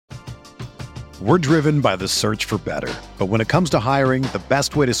We're driven by the search for better. But when it comes to hiring, the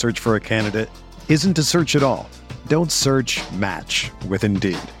best way to search for a candidate isn't to search at all. Don't search, match with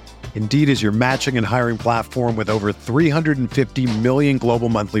Indeed. Indeed is your matching and hiring platform with over 350 million global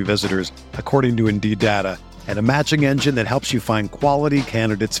monthly visitors, according to Indeed data, and a matching engine that helps you find quality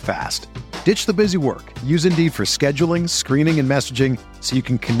candidates fast. Ditch the busy work. Use Indeed for scheduling, screening, and messaging so you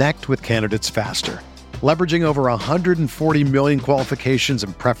can connect with candidates faster. Leveraging over 140 million qualifications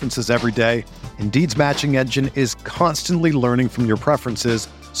and preferences every day, Indeed's matching engine is constantly learning from your preferences,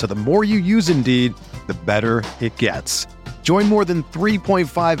 so the more you use Indeed, the better it gets. Join more than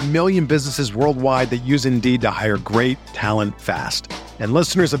 3.5 million businesses worldwide that use Indeed to hire great talent fast. And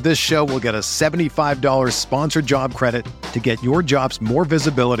listeners of this show will get a $75 sponsored job credit to get your jobs more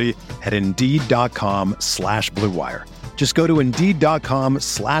visibility at Indeed.com/Blue Wire. Just go to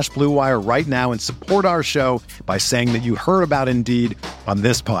Indeed.com/Blue Wire right now and support our show by saying that you heard about Indeed on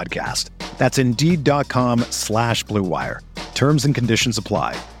this podcast. That's Indeed.com/Blue Wire. Terms and conditions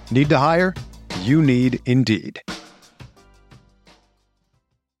apply. Need to hire? You need Indeed.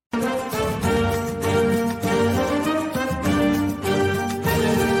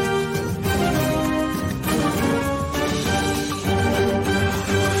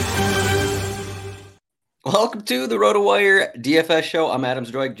 Welcome to the RotoWire DFS show. I'm Adam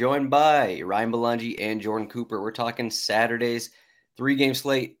Zdroik, joined by Ryan Belangi and Jordan Cooper. We're talking Saturday's 3-game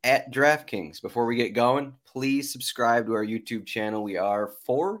slate at DraftKings. Before we get going, please subscribe to our YouTube channel. We are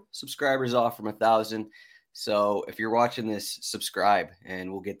 4 subscribers off from 1,000. So if you're watching this, subscribe,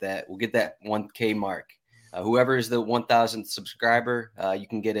 and we'll get that 1K mark. Whoever is the 1,000th subscriber, you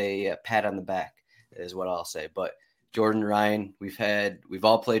can get a pat on the back, is what I'll say. But Jordan, Ryan, we've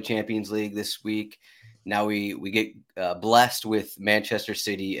all played Champions League this week. Now we get blessed with Manchester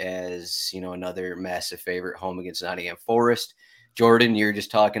City as, another massive favorite home against Nottingham Forest. Jordan, you're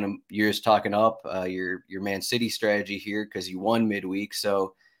just talking up your Man City strategy here because you won midweek.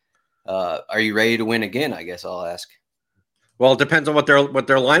 So are you ready to win again? I guess I'll ask. Well, it depends on what their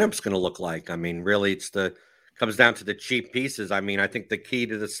lineup's going to look like. I mean, really, comes down to the cheap pieces. I mean, I think the key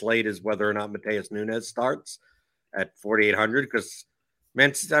to the slate is whether or not Mateus Nunes starts at 4,800 because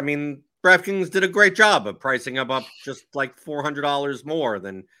DraftKings did a great job of pricing him up just like $400 more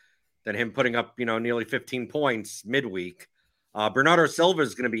than him putting up, nearly 15 points midweek. Bernardo Silva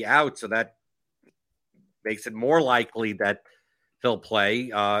is going to be out, so that makes it more likely that he'll play.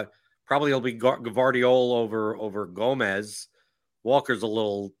 Probably it'll be Gvardiol over Gomez. Walker's a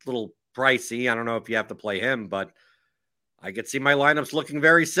little pricey. I don't know if you have to play him, but I could see my lineups looking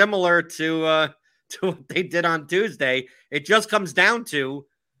very similar to what they did on Tuesday. It just comes down to,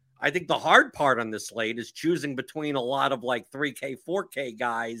 I think the hard part on this slate is choosing between a lot of like 3K, 4K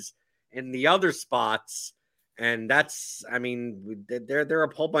guys in the other spots. And there are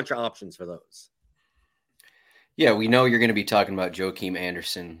a whole bunch of options for those. Yeah, we know you're going to be talking about Joachim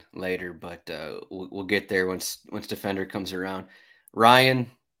Anderson later, but we'll get there once Defender comes around.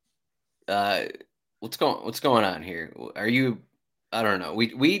 Ryan, what's going on here? Are you? I don't know.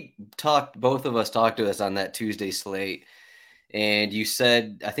 Both of us talked to us on that Tuesday slate. And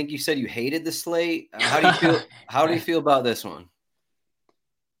I think you said you hated the slate. How do you feel? How do you feel about this one?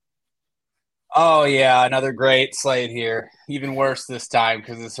 Oh yeah, another great slate here. Even worse this time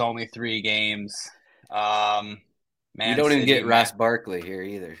because it's only 3 games. You don't even get Ross Barkley here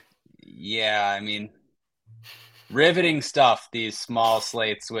either. Yeah, I mean, riveting stuff. These small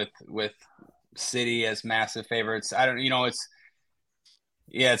slates with City as massive favorites.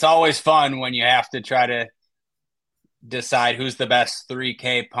 It's always fun when you have to try to decide who's the best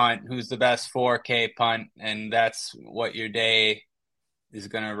 3K punt, who's the best 4K punt, and that's what your day is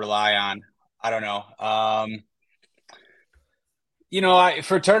going to rely on. I don't know.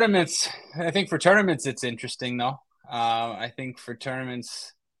 For tournaments, it's interesting though. I think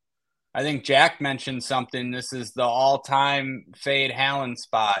Jack mentioned something. This is the all-time fade Haaland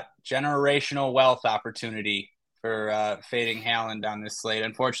spot, generational wealth opportunity for fading Haaland on this slate.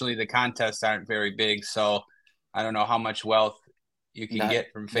 Unfortunately, the contests aren't very big, so I don't know how much wealth you can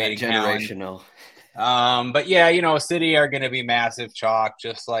get from fading generational. But yeah, City are going to be massive chalk,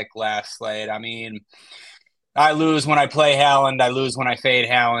 just like last slate. I mean, I lose when I play Haaland. I lose when I fade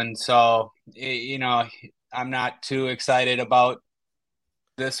Haaland. So, I'm not too excited about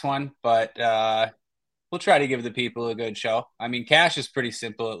this one, but we'll try to give the people a good show. I mean, cash is pretty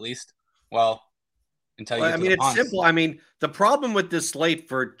simple, at least. Well, until you. It's simple. I mean, the problem with this slate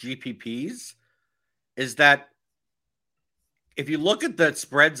for GPPs is that if you look at the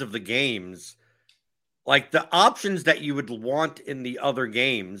spreads of the games, like the options that you would want in the other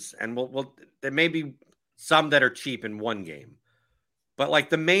games, and there may be some that are cheap in one game, But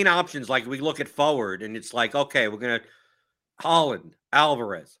like the main options, like we look at forward and it's like, okay, we're going to Holland,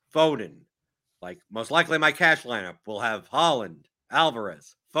 Alvarez, Foden. Like most likely my cash lineup will have Holland,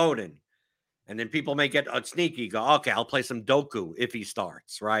 Alvarez, Foden. And then people may get a sneaky, go, okay, I'll play some Doku if he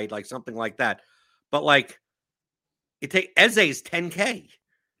starts, right? Like something like that. But like, you take Eze's 10K,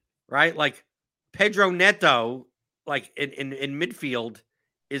 right? Like Pedro Neto, like in midfield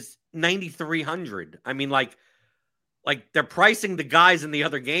is 9,300. I mean, like they're pricing the guys in the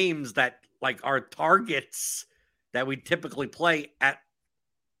other games that like are targets that we typically play at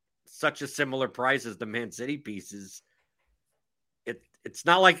such a similar price as the Man City pieces. It's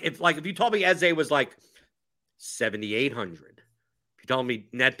not like if you told me Eze was like 7,800, if you told me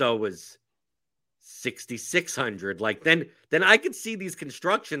Neto was 6,600, like then I could see these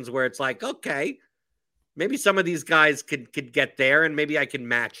constructions where it's like, okay, maybe some of these guys could get there and maybe I can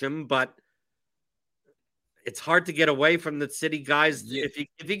match them, but it's hard to get away from the City guys. Yeah.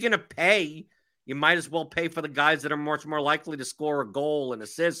 If you're going to pay, you might as well pay for the guys that are much more likely to score a goal, an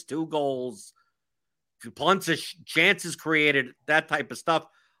assist, 2 goals, punts, chances created, that type of stuff.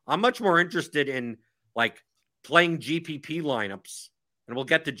 I'm much more interested in like playing GPP lineups, and we'll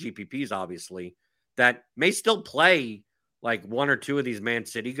get to GPPs obviously, that may still play like 1 or 2 of these Man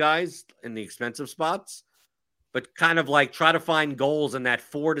City guys in the expensive spots, but kind of like try to find goals in that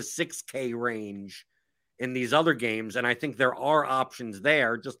 4 to 6K range in these other games. And I think there are options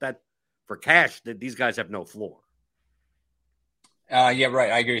there, just that for cash that these guys have no floor. Yeah,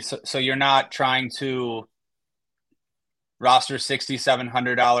 right. I agree. So you're not trying to roster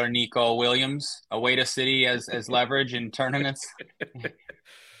 $6,700 Nico Williams away to City as leverage in tournaments.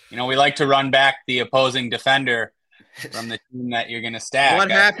 You know, we like to run back the opposing defender from the team that you're going to stack.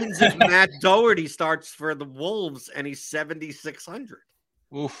 What happens if Matt Doherty starts for the Wolves and he's 7,600?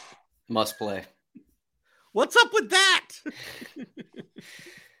 Oof. Must play. What's up with that?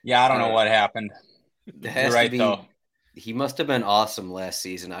 Yeah, I don't know what happened. You're right, though. He must have been awesome last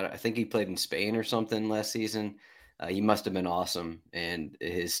season. I think he played in Spain or something last season. He must have been awesome, and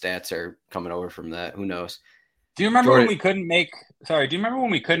his stats are coming over from that. Who knows? Do you remember when we couldn't make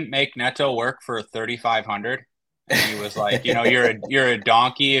Neto work for 3,500? And he was like, you know, you're a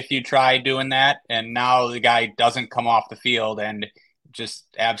donkey if you try doing that. And now the guy doesn't come off the field and just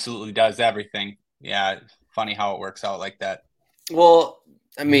absolutely does everything. Yeah, funny how it works out like that. Well,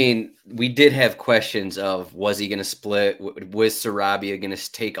 I mean, we did have questions of, was he going to split? Was Sarabia going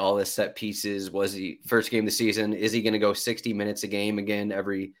to take all the set pieces? Was he first game of the season? Is he going to go 60 minutes a game again,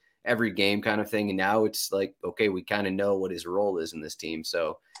 every game kind of thing? And now it's like, okay, we kind of know what his role is in this team.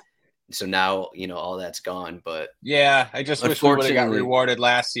 So now, you know, all that's gone, but yeah, I just wish we would have got rewarded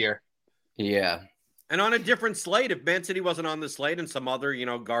last year. Yeah. And on a different slate, if Man City wasn't on the slate and some other, you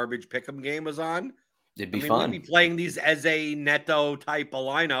know, garbage pick'em game was on, it'd be fun. We'd be playing these Eze Neto type of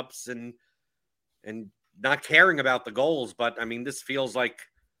lineups and not caring about the goals. But I mean, this feels like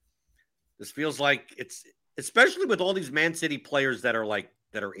it's, especially with all these Man City players that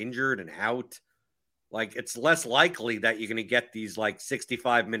are injured and out. Like it's less likely that you're going to get these like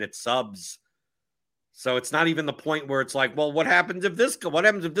 65-minute subs. So it's not even the point where it's like, well, what happens if this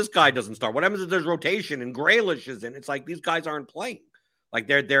guy doesn't start? What happens if there's rotation and Grealish is in? It's like these guys aren't playing. Like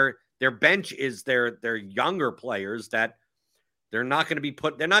their bench is their younger players that they're not going to be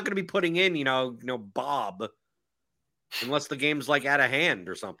putting in, you know, Bob, unless the game's like out of hand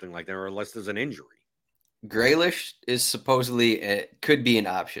or something like that, or unless there's an injury. Grealish is supposedly could be an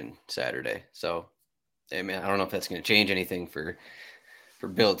option Saturday. So, I mean, I don't know if that's going to change anything for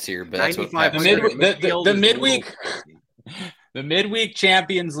builds here, but that's what the midweek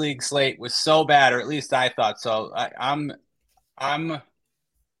Champions League slate was so bad, or at least I thought so. I'm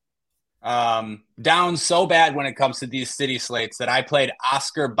down so bad when it comes to these City slates that I played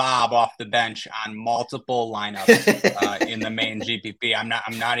Oscar Bob off the bench on multiple lineups in the main GPP.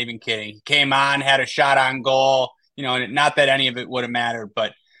 I'm not even kidding. He came on, had a shot on goal. You know, not that any of it would have mattered,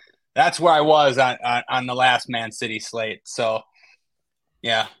 but that's where I was on the last Man City slate. So,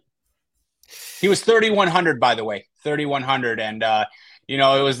 yeah, he was 3,100, by the way, 3,100, and you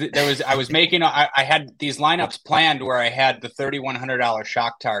know, I had these lineups planned where I had the $3,100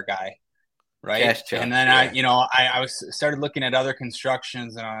 Shakhtar guy. Right. And then I started looking at other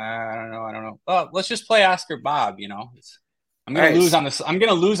constructions and I don't know. Oh, let's just play Oscar Bob. You know, I'm going to lose on this. I'm going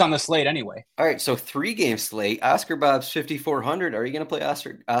to lose on the slate anyway. All right. So 3-game slate, Oscar Bob's 5,400. Are you going to play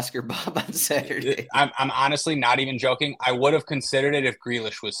Oscar Bob on Saturday? I'm honestly not even joking. I would have considered it if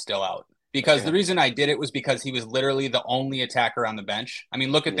Grealish was still out, because the reason I did it was because he was literally the only attacker on the bench. I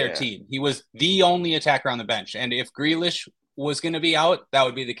mean, look at their team. He was the only attacker on the bench. And if Grealish was going to be out, that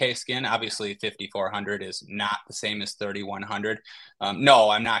would be the case again. Obviously, 5,400 is not the same as 3,100. No,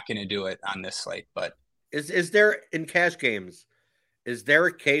 I'm not going to do it on this slate. But is there in cash games? Is there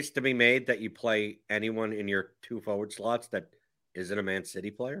a case to be made that you play anyone in your 2 forward slots that isn't a Man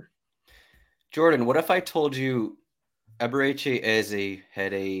City player? Jordan, what if I told you Eberechi Eze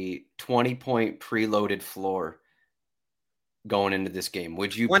had a 20-point preloaded floor going into this game?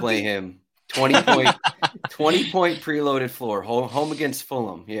 Would you play him? 20-point preloaded floor, home against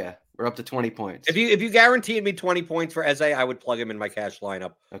Fulham. Yeah, we're up to 20 points. If you guaranteed me 20 points for Eze, I would plug him in my cash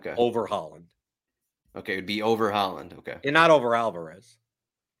lineup. Okay. Over Haaland. Okay, it'd be over Haaland. Okay. And not over Alvarez.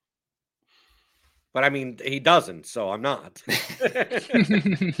 But I mean, he doesn't, so I'm not.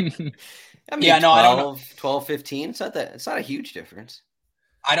 I mean, yeah, no, 12, I don't know. 12, 15. It's not a huge difference.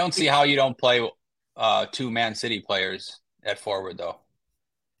 I don't see how you don't play 2 Man City players at forward, though.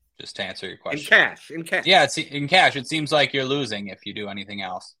 Just to answer your question. In cash. Yeah, it's in cash. It seems like you're losing if you do anything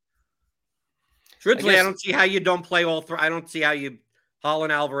else. Truthfully, I don't see how you don't play all 3. I don't see how you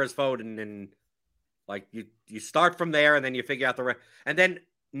Haaland, Alvarez, Foden, and like you start from there and then you figure out the rest. And then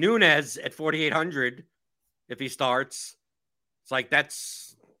Nunez at 4,800, if he starts, it's like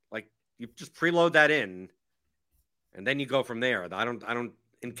that's like you just preload that in, and then you go from there. I don't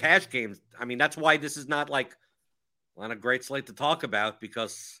in cash games. I mean, that's why this is not like on a great slate to talk about,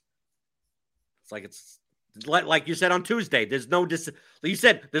 because it's like you said on Tuesday. There's no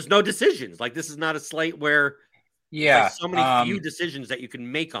there's no decisions. Like, this is not a slate where there's so many few decisions that you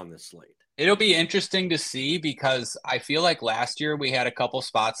can make on this slate. It'll be interesting to see, because I feel like last year we had a couple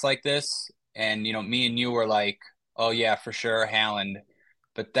spots like this, and me and you were like, oh yeah, for sure, Haaland.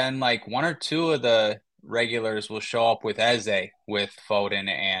 But then like 1 or 2 of the regulars will show up with Eze, with Foden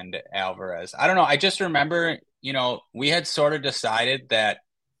and Alvarez. I don't know. I just remember, we had sort of decided that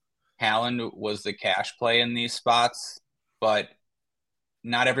Haaland was the cash play in these spots, but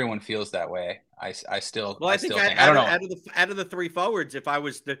not everyone feels that way. I still think I don't know. Out of the 3 forwards,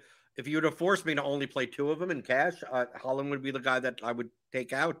 if you would have forced me to only play 2 of them in cash, Haaland would be the guy that I would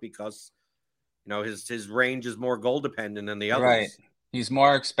take out, because his range is more goal dependent than the others. Right. He's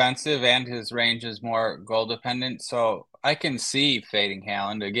more expensive and his range is more goal dependent. So I can see fading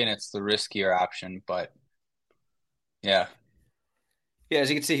Haaland. Again, it's the riskier option, but yeah. Yeah, as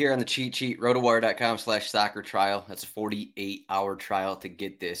you can see here on the cheat sheet, rotowire.com/soccer trial. That's a 48-hour trial to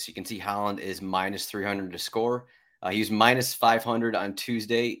get this. You can see Haaland is -300 to score. He was -500 on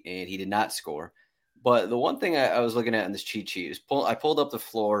Tuesday, and he did not score. But the one thing I was looking at in this cheat sheet is I pulled up the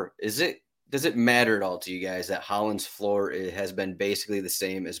floor. Does it matter at all to you guys that Haaland's floor has been basically the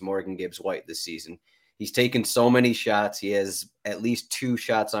same as Morgan Gibbs-White this season? He's taken so many shots. He has at least 2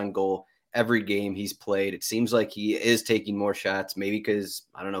 shots on goal every game he's played. It seems like he is taking more shots, maybe because,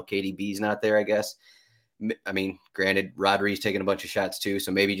 I don't know, KDB's not there, I guess. I mean, granted, Rodri's taking a bunch of shots too,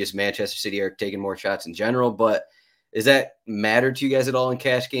 so maybe just Manchester City are taking more shots in general. But does that matter to you guys at all in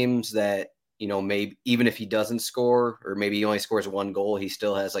cash games that, maybe even if he doesn't score, or maybe he only scores 1 goal, he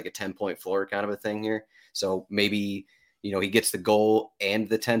still has like a 10-point floor kind of a thing here? So maybe, he gets the goal and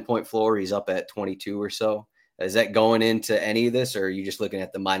the 10-point floor, he's up at 22 or so. Is that going into any of this, or are you just looking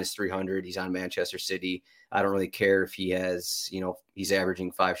at the -300? He's on Manchester City. I don't really care if he has, he's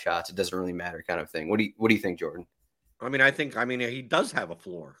averaging 5 shots. It doesn't really matter kind of thing. What do you think, Jordan? I mean, he does have a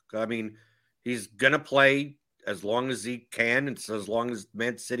floor. I mean, he's going to play as long as he can, and so as long as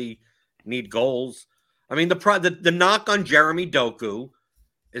Man City need goals. I mean, the knock on Jeremy Doku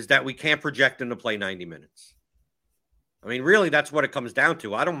is that we can't project him to play 90 minutes. I mean, really, that's what it comes down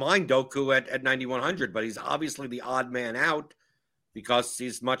to. I don't mind Doku at 9,100, but he's obviously the odd man out, because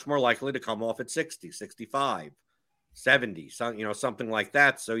he's much more likely to come off at 60, 65, 70, something like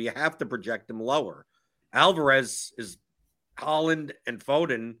that. So you have to project him lower. Alvarez is Haaland and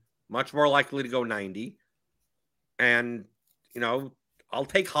Foden, much more likely to go 90. And, I'll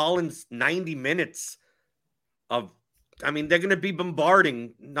take Haaland's 90 minutes they're going to be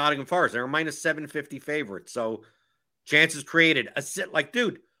bombarding Nottingham Forest. They're a -750 favorite. So chances created.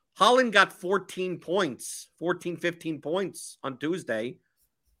 Dude, Haaland got 15 points on Tuesday,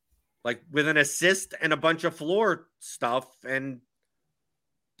 like with an assist and a bunch of floor stuff. And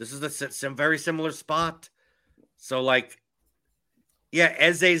this is some very similar spot. So yeah,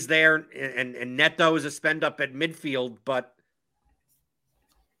 Eze's there and Neto is a spend up at midfield, but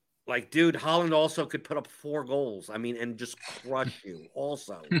dude, Haaland also could put up 4 goals. I mean, and just crush you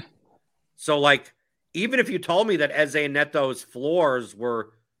also. So even if you told me that Eze and Neto's floors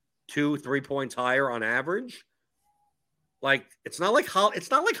were 2-3 points higher on average, it's not like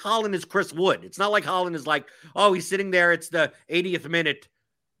Haaland is Chris Wood. It's not like Haaland is he's sitting there, it's the 80th minute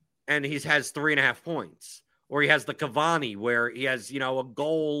and he has 3.5 points. or he has the Cavani where he has, a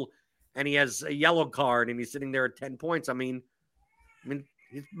goal and he has a yellow card and he's sitting there at 10 points. I mean,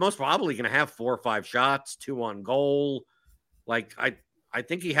 he's most probably going to have 4 or 5 shots, 2 on goal. Like, I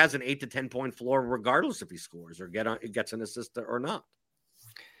think he has an 8 to 10 point floor, regardless if he scores or gets an assist or not.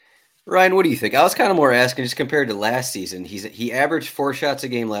 Ryan, what do you think? I was kind of more asking just compared to last season. He averaged 4 shots a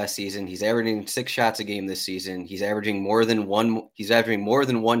game last season. He's averaging 6 shots a game this season. He's averaging more than one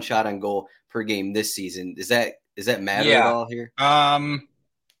shot on goal per game this season. Does that matter at all here?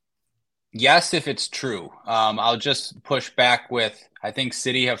 Yes, if it's true. I'll just push back with, I think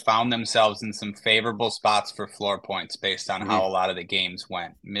City have found themselves in some favorable spots for floor points based on how a lot of the games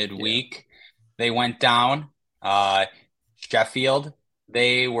went. Midweek, they went down. Sheffield,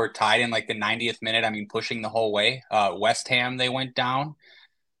 they were tied in like the 90th minute. I mean, pushing the whole way. West Ham, they went down.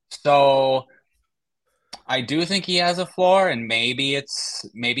 So I do think he has a floor, and maybe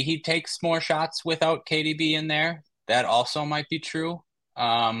he takes more shots without KDB in there. That also might be true.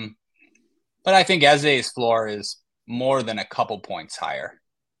 But I think Eze's floor is more than a couple points higher.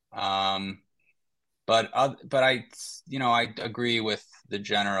 But I agree with the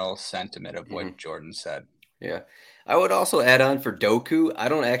general sentiment of what Jordan said. Yeah. I would also add on for Doku. I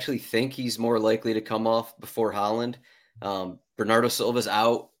don't actually think he's more likely to come off before Haaland. Bernardo Silva's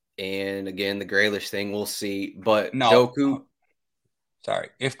out, and again, the Grealish thing, we'll see. But Doku. Sorry.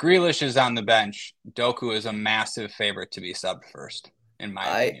 If Grealish is on the bench, Doku is a massive favorite to be subbed first, in my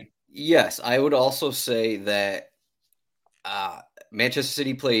opinion. Yes, I would also say that Manchester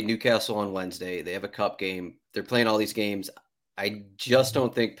City played Newcastle on Wednesday. They have a cup game. They're playing all these games. I just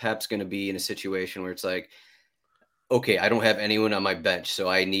don't think Pep's going to be in a situation where it's like, okay, I don't have anyone on my bench, so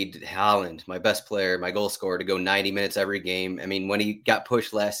I need Haaland, my best player, my goal scorer, to go 90 minutes every game. I mean, when he got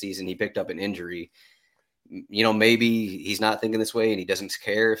pushed last season, he picked up an injury. Maybe he's not thinking this way and he doesn't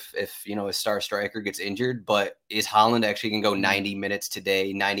care if his star striker gets injured, but is Haaland actually going to go 90 minutes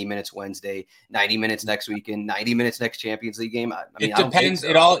today, 90 minutes Wednesday, 90 minutes next weekend, 90 minutes next Champions League game? I mean, it depends.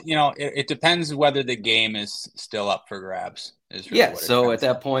 It depends whether the game is still up for grabs. So at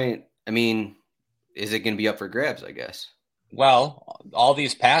that point, I mean, is it going to be up for grabs, I guess? Well, all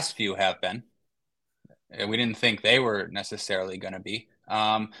these past few have been. We didn't think they were necessarily going to be.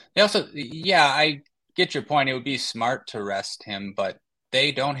 They also, I get your point. It would be smart to rest him, but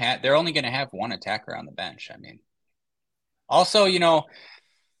they're only going to have one attacker on the bench. I mean, also,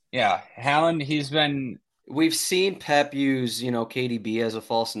 Haaland, we've seen Pep use, KDB as a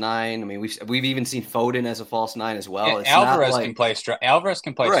false 9. I mean, we've even seen Foden as a false 9 as well. Alvarez can play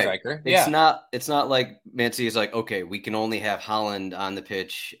striker. It's not like Man City is like, okay, we can only have Haaland on the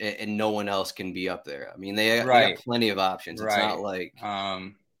pitch and no one else can be up there. I mean, they have plenty of options. It's not like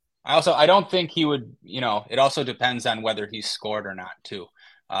I don't think he would, it also depends on whether he's scored or not too.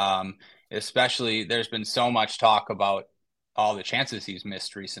 Especially there's been so much talk about all the chances he's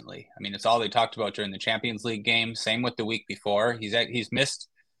missed recently. I mean, it's all they talked about during the Champions League game. Same with the week before. He's missed,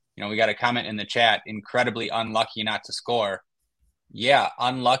 we got a comment in the chat, incredibly unlucky not to score. Yeah,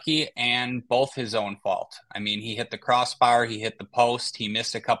 unlucky and both his own fault. I mean, he hit the crossbar, he hit the post, he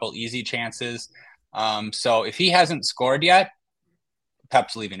missed a couple easy chances. So if he hasn't scored yet,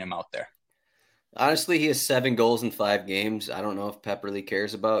 Pep's leaving him out there. Honestly, he has 7 goals in 5 games. I don't know if Pep really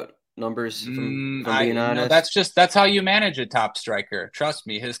cares about numbers, if I'm being honest. That's how you manage a top striker. Trust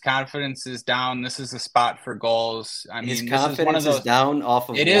me, his confidence is down. This is a spot for goals. I mean, his confidence is down off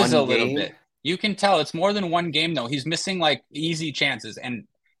of one game. It is a little bit. You can tell it's more than one game, though. He's missing like easy chances, and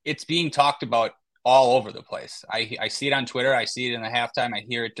it's being talked about all over the place. I see it on Twitter. I see it in the halftime. I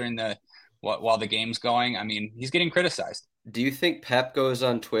hear it during while the game's going. I mean, he's getting criticized. Do you think Pep goes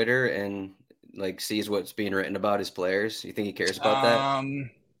on Twitter and sees what's being written about his players? You think he cares about that?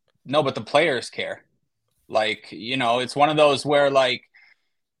 No, but the players care. It's one of those where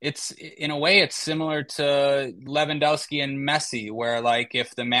it's in a way it's similar to Lewandowski and Messi, where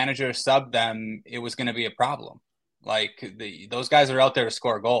if the manager subbed them, it was going to be a problem. Those guys are out there to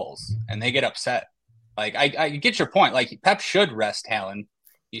score goals, and they get upset. I get your point. Pep should rest Haaland.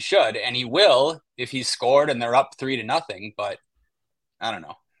 He should, and he will if he's scored and they're up 3-0. But I don't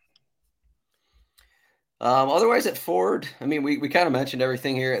know. Otherwise at forward, I mean, we kind of mentioned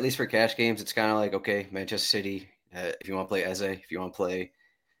everything here, at least for cash games. It's kind of like, okay, Manchester City, if you want to play Eze, if you want to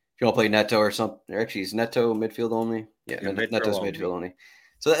play Neto or something, or actually is Neto midfield only? Yeah, Neto's midfield only.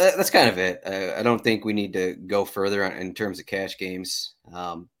 So that's kind of it. I don't think we need to go further in terms of cash games.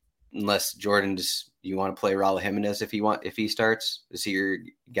 Unless Jordan, you want to play Raul Jimenez if he starts. Is he your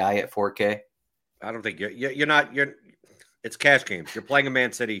guy at 4K? I don't think you're not. It's cash games. You're playing a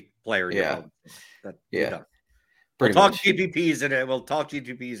Man City player. We'll talk GPPs and we'll talk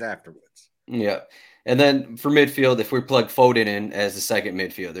GPPs afterwards. Yeah. And then for midfield, if we plug Foden in as the second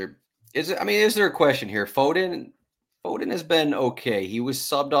midfielder, is there a question here? Foden has been okay. He was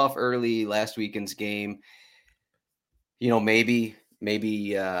subbed off early last weekend's game. Maybe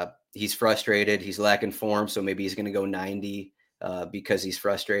he's frustrated. He's lacking form, so maybe he's going to go 90 because he's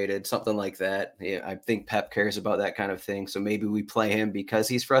frustrated, something like that. Yeah, I think Pep cares about that kind of thing. So maybe we play him because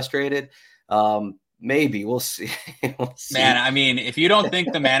he's frustrated. Maybe we'll see. We'll see. Man, I mean, if you don't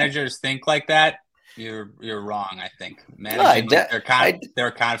think the managers think like that, you're wrong. I think managing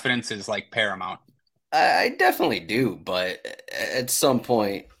their confidence is like paramount. I definitely do, but at some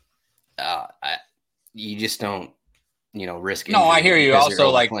point, you just don't, risk. No, I hear you. Also,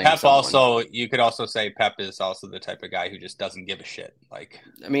 like Pep. Someone. Also, you could also say Pep is also the type of guy who just doesn't give a shit. Like,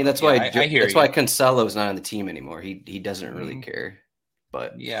 that's why I hear that's why Cancelo's not on the team anymore. He doesn't really care.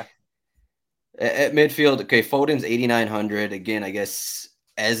 But yeah, at midfield, okay, Foden's 8,900 again. I guess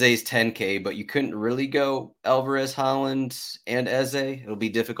Eze's 10K, but you couldn't really go Alvarez, Haaland, and Eze. It'll be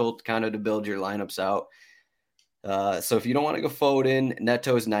difficult kind of to build your lineups out. So if you don't want to go Foden,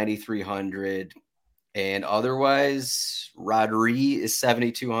 Neto's 9,300. And otherwise, Rodri is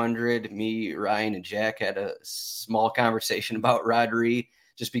 7,200. Me, Ryan, and Jack had a small conversation about Rodri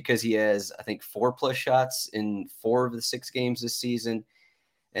just because he has, I think, 4+ shots in 4 of the 6 games this season.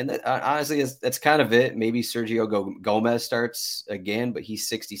 And that, honestly, that's kind of it. Maybe Sergio Gomez starts again, but he's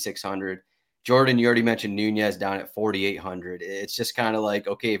 6,600. Jordan, you already mentioned Nunez down at 4,800. It's just kind of like,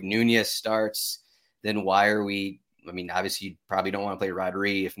 okay, if Nunez starts, then why are we – obviously you probably don't want to play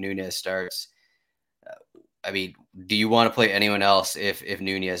Rodri if Nunez starts. Do you want to play anyone else if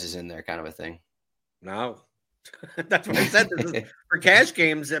Nunez is in there, kind of a thing? No. That's what I said. For cash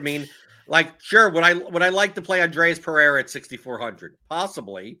games, sure, would I like to play Andreas Pereira at 6,400?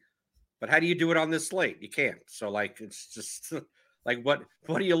 Possibly. But how do you do it on this slate? You can't. So, it's just what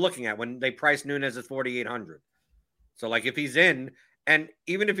are you looking at when they price Nunez at 4,800? So, if he's in, and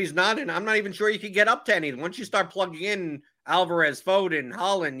even if he's not in, I'm not even sure you can get up to any. Once you start plugging in Alvarez, Foden,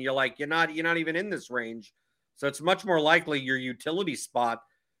 Haaland, you're not even in this range. So it's much more likely your utility spot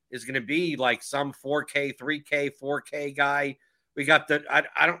is going to be like some 4K, 3K, 4K guy. We got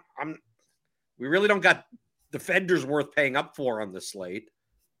we really don't got defenders worth paying up for on the slate.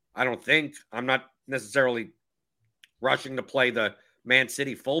 I don't think. I'm not necessarily rushing to play the Man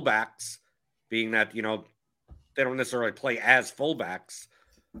City fullbacks, being that, they don't necessarily play as fullbacks.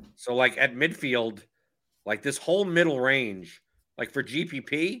 So at midfield, this whole middle range, for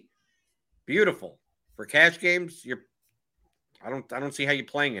GPP, beautiful. For cash games, I don't see how you're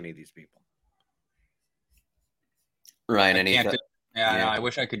playing any of these people. Ryan, I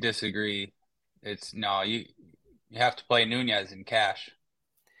wish I could disagree. You have to play Nunez in cash.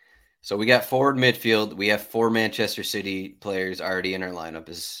 So we got forward midfield. We have 4 Manchester City players already in our lineup.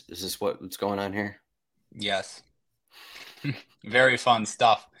 Is this what's going on here? Yes. Very fun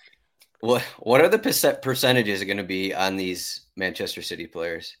stuff. What are the percentages going to be on these Manchester City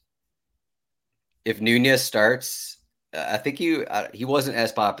players? If Nunez starts, I think he wasn't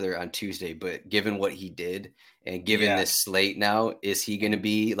as popular on Tuesday, but given what he did and given this slate now, is he going to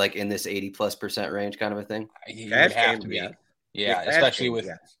be in this 80+% range kind of a thing? He would have to be. Yeah, especially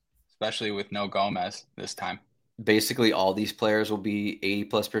with no Gomez this time. Basically, all these players will be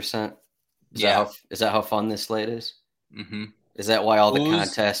 80+%. Is that how fun this slate is? Mm-hmm. Is that why all the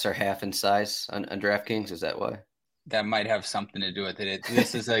contests are half in size on DraftKings? Is that why? That might have something to do with it.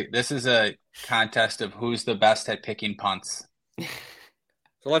 This is a contest of who's the best at picking punts.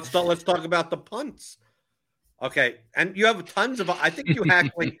 So let's talk about the punts. Okay, and you have tons of. I think you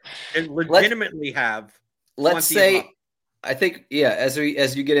actually legitimately have. Let's say, I think as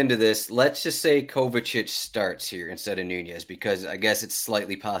you get into this, let's just say Kovacic starts here instead of Nunez, because I guess it's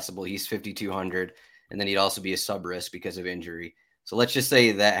slightly possible he's 5,200, and then he'd also be a sub risk because of injury. So let's just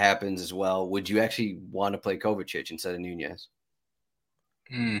say that happens as well. Would you actually want to play Kovacic instead of Nunez?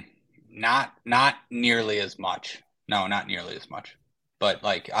 Not nearly as much. No, not nearly as much. But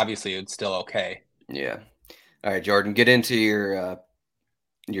obviously it's still okay. Yeah. All right, Jordan, get into your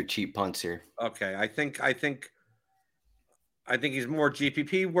cheap punts here. Okay, I think he's more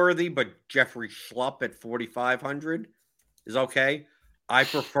GPP worthy, but Jeffrey Schlupp at 4,500 is okay. I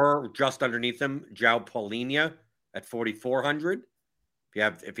prefer just underneath him João Paulinho at 4,400.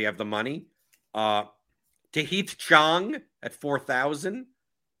 If you have the money, Tahith Chong at 4,000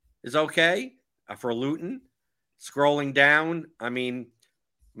 is okay for Luton. Scrolling down, I'm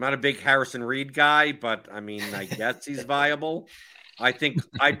not a big Harrison Reed guy, but I guess he's viable. I think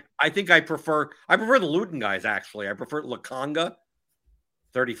I prefer the Luton guys actually. I prefer Lukonga,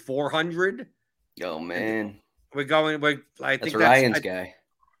 3,400. Oh man, I think that's Ryan's guy.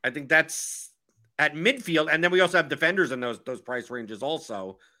 I think that's at midfield, and then we also have defenders in those price ranges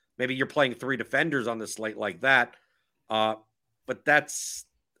also. Maybe you're playing 3 defenders on the slate like that. But that's,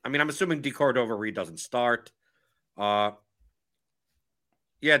 I mean, I'm assuming De Cordova-Reid doesn't start. Yeah,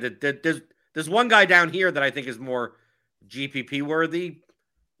 there's one guy down here that I think is more GPP worthy.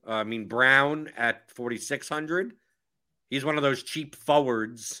 I mean, Brown at 4,600. He's one of those cheap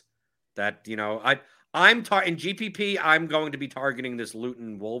forwards that, you know, in GPP, I'm going to be targeting this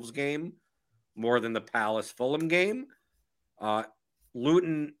Luton Wolves game more than the Palace Fulham game.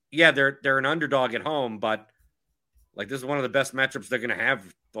 Luton, yeah, they're an underdog at home, but like this is one of the best matchups they're going to have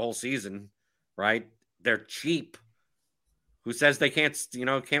the whole season, right? They're cheap. Who says they can't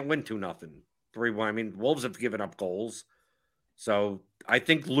win 2-0, 3-1? I mean, Wolves have given up goals. So I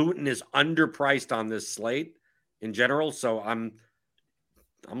think Luton is underpriced on this slate in general. So I'm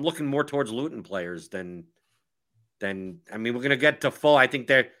looking more towards Luton players than I mean, we're going to get to full. I think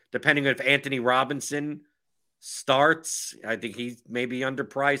they're, depending on if Anthony Robinson starts, I think he's maybe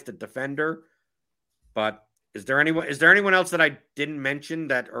underpriced at defender. But is there anyone else that I didn't mention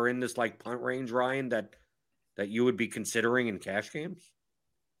that are in this like punt range, Ryan, that you would be considering in cash games?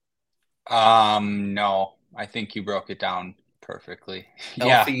 No, I think you broke it down perfectly.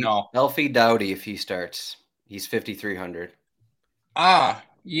 Elfie Dowdy, if he starts, he's 5,300.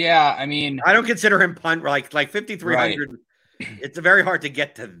 Yeah. I mean, I don't consider him punt like 5,300. Right. It's very hard to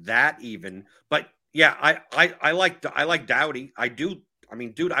get to that even. But yeah, I like Dowdy. I do. I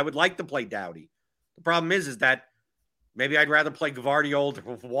mean, dude, I would like to play Dowdy. The problem is that maybe I'd rather play Gvardiol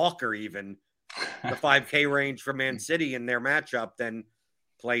or Walker even the 5K range for Man City in their matchup than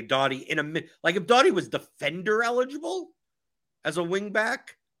play Doughty like if Doughty was defender eligible as a wing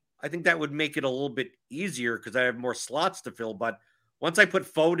back, I think that would make it a little bit easier because I have more slots to fill. But once I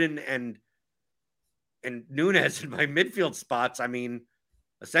put Foden and Nunes in my midfield spots, I mean,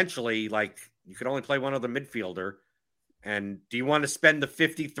 essentially, like you could only play one other midfielder. And do you want to spend the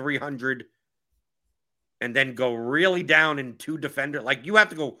 5,300 and then go really down in 2 defender? Like you have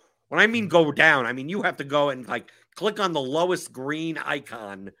to go. When I mean go down, I mean you have to go and like click on the lowest green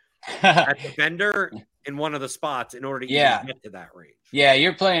icon at defender in one of the spots in order to even get to that range. Yeah,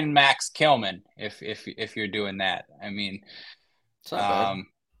 you're playing Max Kilman if you're doing that. I mean,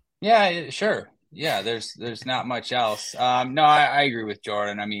 yeah, sure. Yeah, there's not much else. No, I agree with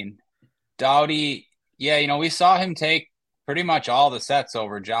Jordan. I mean, Doughty, yeah, you know, we saw him take pretty much all the sets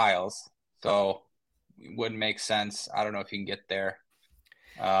over Giles, so it wouldn't make sense. I don't know if you can get there.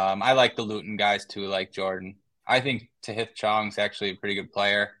 I like the Luton guys too, like Jordan. I think Tahith Chong's actually a pretty good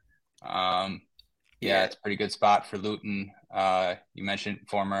player. It's a pretty good spot for Luton. You mentioned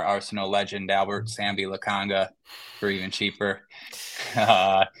former Arsenal legend Albert Sambi Lakanga for even cheaper.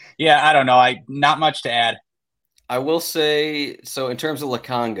 I don't know. Not much to add. I will say, so in terms of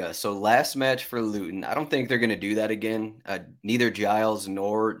Lakanga, so last match for Luton, I don't think they're going to do that again. Neither Giles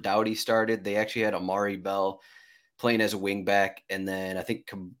nor Doughty started. They actually had Amari Bell playing as a wing back, and then I think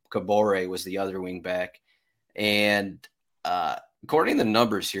Kabore was the other wing back. And according to the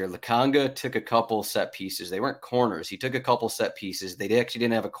numbers here, Lakanga took a couple set pieces. They weren't corners. He took a couple set pieces. They actually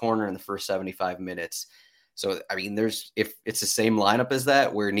didn't have a corner in the first 75 minutes. So, I mean, if it's the same lineup as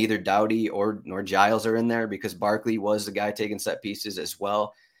that, where neither Doughty nor Giles are in there because Barkley was the guy taking set pieces as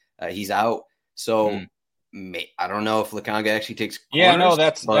well. He's out. So I don't know if Lakanga actually takes corners. Yeah, no,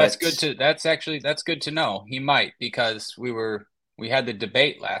 that's good that's good to know. He might, because we had the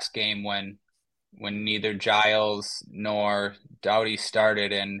debate last game when neither Giles nor Doughty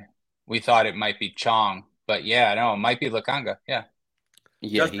started, and we thought it might be Chong. But yeah, no, it might be Lakanga. Yeah.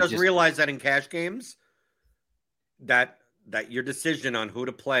 Just realize that in cash games, that your decision on who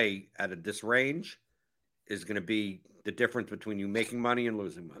to play at this range is going to be the difference between you making money and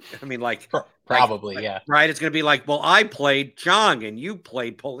losing money. I mean, like probably, right. It's going to be like, well, I played Chong and you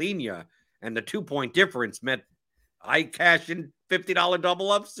played Polina, and the 2-point difference meant I cash in $50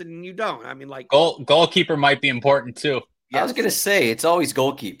 double ups and you don't. I mean, like goalkeeper might be important too. Yes. I was going to say it's always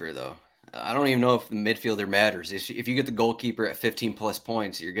goalkeeper though. I don't even know if the midfielder matters. If you get the goalkeeper at 15 plus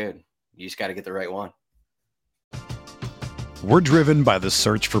points, you're good. You just got to get the right one. We're driven by the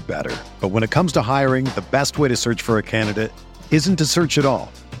search for better. But when it comes to hiring, the best way to search for a candidate isn't to search at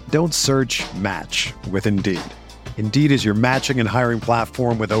all. Don't search, match with Indeed. Indeed is your matching and hiring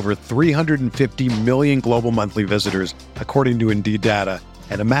platform with over 350 million global monthly visitors, according to Indeed data,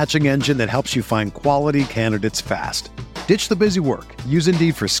 and a matching engine that helps you find quality candidates fast. Ditch the busy work. Use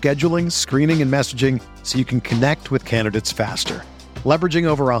Indeed for scheduling, screening, and messaging so you can connect with candidates faster. Leveraging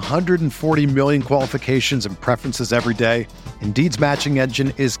over 140 million qualifications and preferences every day, Indeed's matching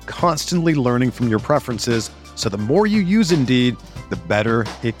engine is constantly learning from your preferences, so the more you use Indeed, the better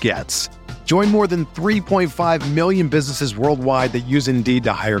it gets. Join more than 3.5 million businesses worldwide that use Indeed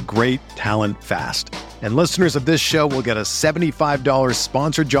to hire great talent fast. And listeners of this show will get a $75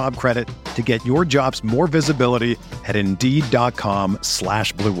 sponsored job credit to get your jobs more visibility at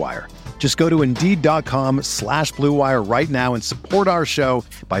Indeed.com/Blue Wire. Just go to Indeed.com/Blue Wire right now and support our show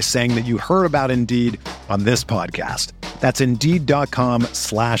by saying that you heard about Indeed on this podcast. That's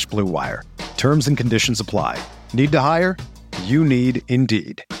Indeed.com/Blue Wire. Terms and conditions apply. Need to hire? You need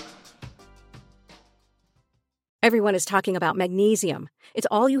Indeed. Everyone is talking about magnesium. It's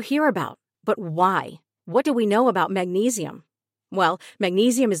all you hear about. But why? What do we know about magnesium? Well,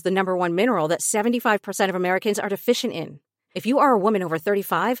 magnesium is the number one mineral that 75% of Americans are deficient in. If you are a woman over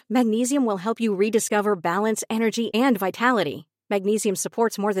 35, magnesium will help you rediscover balance, energy, and vitality. Magnesium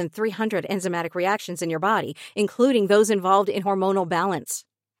supports more than 300 enzymatic reactions in your body, including those involved in hormonal balance.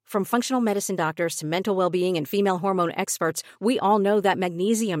 From functional medicine doctors to mental well-being and female hormone experts, we all know that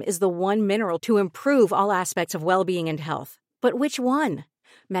magnesium is the one mineral to improve all aspects of well-being and health. But which one?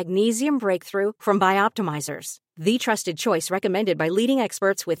 Magnesium Breakthrough from Bioptimizers, the trusted choice recommended by leading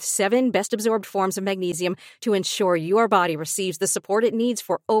experts with 7 best-absorbed forms of magnesium to ensure your body receives the support it needs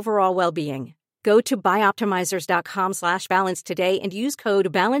for overall well-being. Go to bioptimizers.com/balance today and use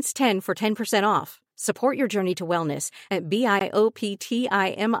code BALANCE10 for 10% off. Support your journey to wellness at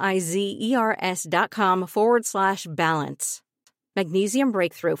bioptimizers.com/balance. Magnesium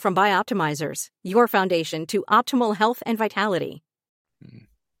Breakthrough from Bioptimizers, your foundation to optimal health and vitality.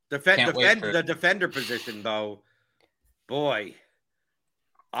 The defender position, though, boy.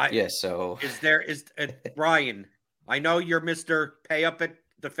 Ryan, I know you're Mr. Pay up at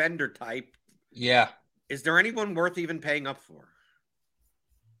defender type. Yeah. Is there anyone worth even paying up for?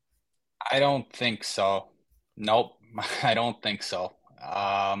 I don't think so. Nope. I don't think so.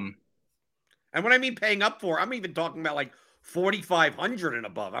 And when I mean paying up for, I'm even talking about like 4,500 and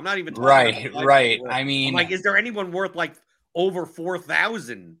above. I'm not even talking right. I mean, I'm like, is there anyone worth like over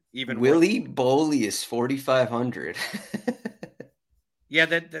 4,000 even? Willie Boley is 4,500. Yeah,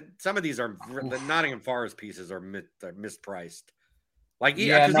 that some of these are the Nottingham Forest pieces are mispriced. Like,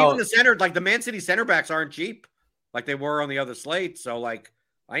 even the center, like the Man City center backs aren't cheap, like they were on the other slate. So, like,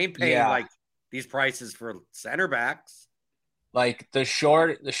 I ain't paying like these prices for center backs. Like the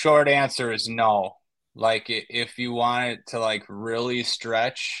short answer is no. Like if you want it to like really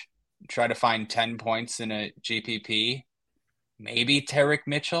stretch, try to find 10 points in a GPP, maybe Tarek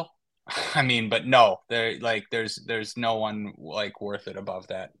Mitchell. I mean, but no, there's no one like worth it above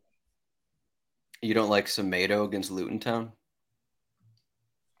that. You don't like Semedo against Luton Town?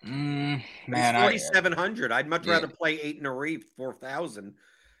 Man, 4,700. I'd much rather play 8 in a reef, 4,000.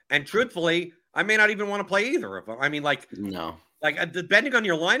 And truthfully, I may not even want to play either of them. I mean, depending on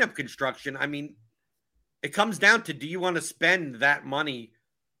your lineup construction, I mean, it comes down to, do you want to spend that money?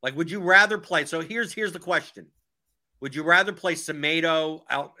 Like, would you rather play? So here's the question. Would you rather play Semedo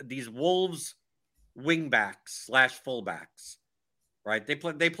out these Wolves wingbacks / fullbacks, right? They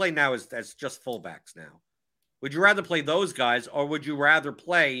play now as just fullbacks now. Would you rather play those guys, or would you rather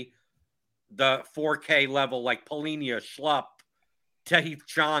play the 4K level like Polina, Schlupp, Tahith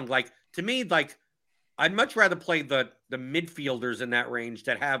Chong? Like, to me, like, I'd much rather play the midfielders in that range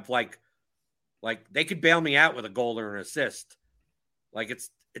that have like they could bail me out with a goal or an assist. Like, it's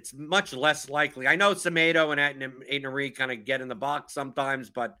much less likely. I know Semedo and Adenari kind of get in the box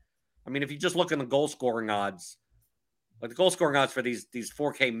sometimes, but I mean, if you just look in the goal scoring odds, like the goal scoring odds for these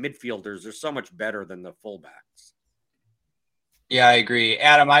 4K midfielders are so much better than the fullbacks. Yeah, I agree,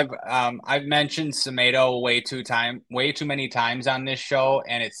 Adam. I've mentioned Semedo way too many times on this show,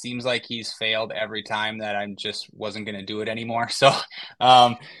 and it seems like he's failed every time that I just wasn't going to do it anymore. So,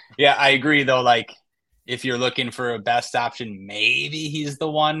 yeah, I agree though. Like, if you're looking for a best option, maybe he's the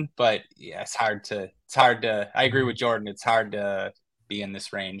one. But yeah, it's hard to. I agree with Jordan. It's hard to be in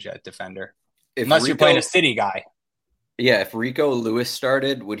this range at defender unless you're playing a City guy. Yeah, if Rico Lewis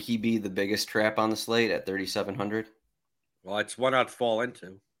started, would he be the biggest trap on the slate at 3,700? Well, it's one I'd fall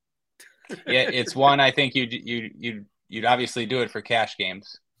into. Yeah, it's one I think you'd obviously do it for cash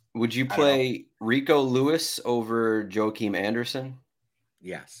games. Would you play Rico Lewis over Joachim Anderson?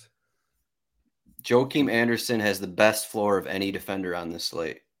 Yes. Joachim Anderson has the best floor of any defender on this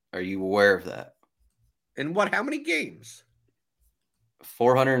slate. Are you aware of that? And how many games?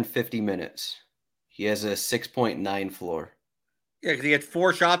 450 minutes. He has a 6.9 floor. Yeah, because he had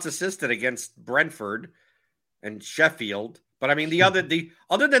 4 shots assisted against Brentford and Sheffield. But I mean,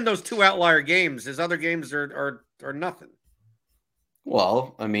 other than those 2 outlier games, his other games are nothing.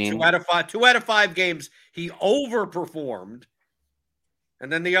 Well, I mean, 2 out of 5 games he overperformed,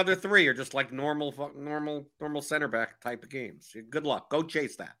 and then the other 3 are just like normal center back type of games. Good luck. Go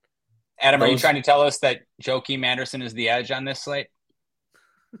chase that. Adam, are you trying to tell us that Joakim Anderson is the edge on this slate?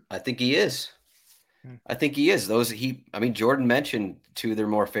 I think he is. I think he is. Jordan mentioned two of their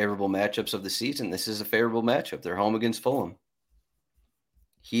more favorable matchups of the season. This is a favorable matchup. They're home against Fulham.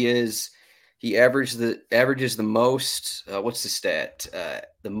 He averages the most, what's the stat?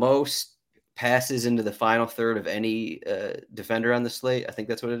 The most passes into the final third of any defender on the slate. I think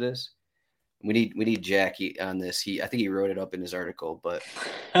that's what it is. We need Jackie on this. I think he wrote it up in his article, but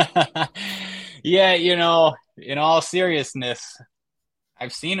yeah, in all seriousness,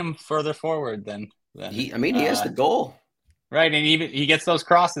 I've seen him further forward than he has the goal. Right, and he gets those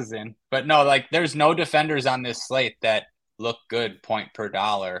crosses in. But no, there's no defenders on this slate that look good point per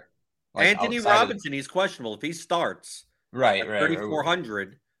dollar. Anthony Robinson, he's questionable. If he starts right,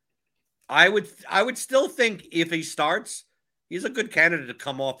 3,400, I would still think if he starts, he's a good candidate to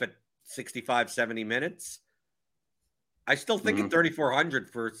come off at 65, 70 minutes. I still think at 3,400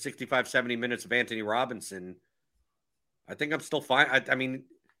 for 65, 70 minutes of Anthony Robinson, I think I'm still fine.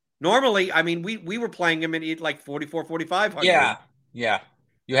 Normally, we were playing him at 44, 4,500. Yeah.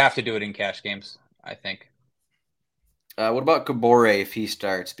 You have to do it in cash games, I think. What about Kabore if he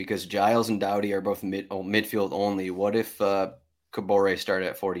starts? Because Giles and Doughty are both midfield only. What if Kabore started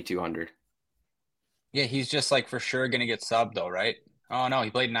at 4,200? Yeah, he's just for sure going to get subbed though, right? Oh no,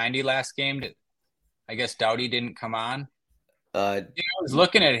 he played 90 last game. I guess Doughty didn't come on. I was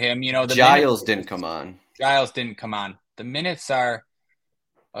looking at him. Giles didn't come on. Giles didn't come on. The minutes are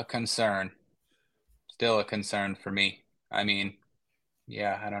a concern. Still a concern for me. I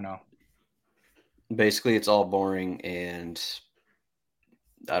don't know. Basically, it's all boring, and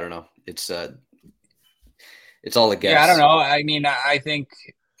I don't know. It's all a guess. Yeah, I don't know. I think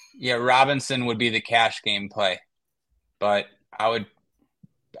Robinson would be the cash game play, but I would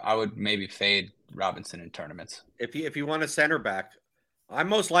maybe fade Robinson in tournaments. If you want a center back, I'm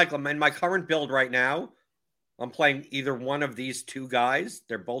most likely in my current build right now. I'm playing either one of these two guys.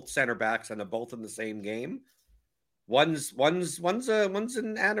 They're both center backs, and they're both in the same game. One's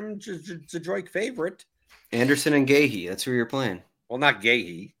an Adam Zadroik favorite. Anderson and Gahey. That's who you're playing. Well, not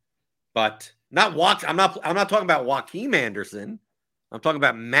Gahey, but not I'm not talking about Joakim Anderson. I'm talking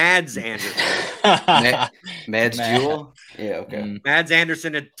about Mads Anderson. Mads Jewell? Yeah, okay. Mads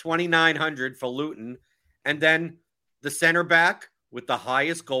Anderson at 2,900 for Luton. And then the center back with the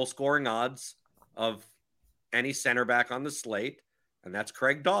highest goal scoring odds of any center back on the slate, and that's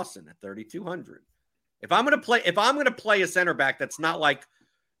Craig Dawson at 3,200. If I'm going to play a center back that's not like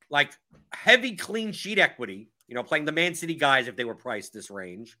heavy clean sheet equity, playing the Man City guys if they were priced this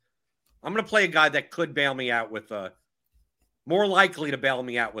range, I'm going to play a guy that could bail me out with more likely to bail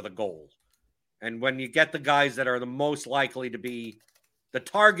me out with a goal. And when you get the guys that are the most likely to be the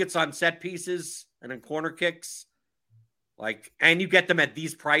targets on set pieces and in corner kicks, and you get them at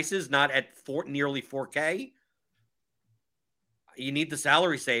these prices, not at nearly 4K, you need the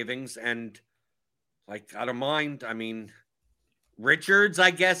salary savings. And I don't mind. Richards,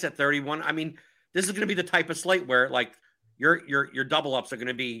 I guess, at 31. This is going to be the type of slate where your double ups are going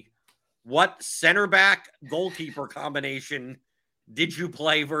to be what center back goalkeeper combination did you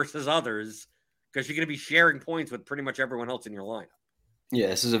play versus others? Because you're going to be sharing points with pretty much everyone else in your lineup. Yeah,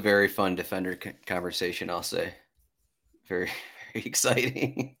 this is a very fun defender conversation, I'll say. Very, very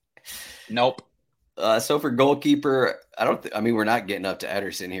exciting. Nope. So for goalkeeper, we're not getting up to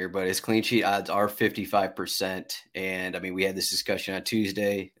Ederson here, but his clean sheet odds are 55%. And we had this discussion on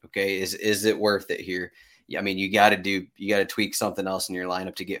Tuesday. Okay. Is it worth it here? You got to tweak something else in your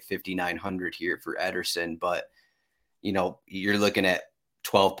lineup to get 5,900 here for Ederson. But, you're looking at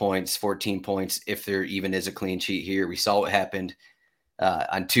 12 points, 14 points, if there even is a clean sheet here. We saw what happened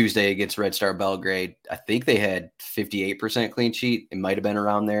on Tuesday against Red Star Belgrade. I think they had 58% clean sheet. It might've been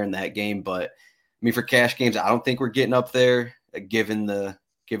around there in that game, but for cash games, I don't think we're getting up there given the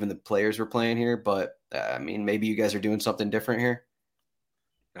players we're playing here, but maybe you guys are doing something different here.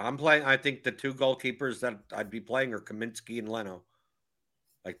 I'm playing. I think the two goalkeepers that I'd be playing are Kaminsky and Leno.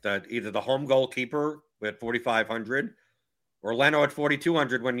 Either the home goalkeeper at 4,500 or Leno at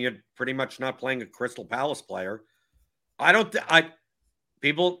 4,200 when you're pretty much not playing a Crystal Palace player.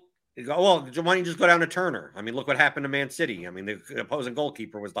 People go, well, why don't you just go down to Turner? Look what happened to Man City. The opposing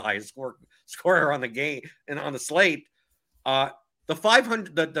goalkeeper was the highest scorer on the game and on the slate. The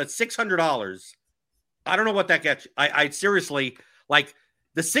 $500, the $600. I don't know what that gets you. I seriously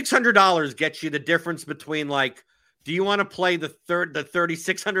the $600 gets you the difference between do you want to play the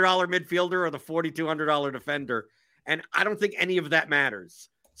 $3,600 midfielder or the $4,200 defender? And I don't think any of that matters.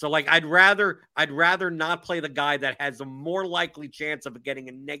 So I'd rather not play the guy that has a more likely chance of getting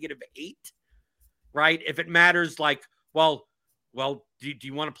a -8, right? If it matters, well, do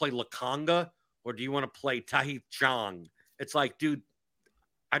you want to play Lakanga or do you want to play Tahith Chong? It's like, dude,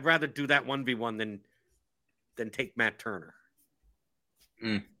 I'd rather do that 1v1 than take Matt Turner.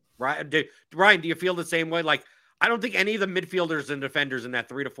 Right? Ryan, do you feel the same way? Like, I don't think any of the midfielders and defenders in that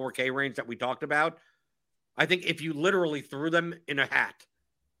 3 to 4K range that we talked about, I think if you literally threw them in a hat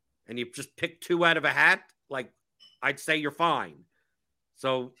and you just pick 2 out of a hat, like, I'd say you're fine.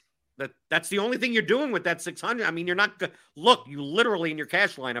 So that's the only thing you're doing with that 600. I mean, you're not look, you literally in your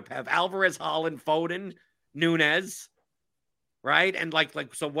cash lineup have Alvarez, Haaland, Foden, Nunez, right? And why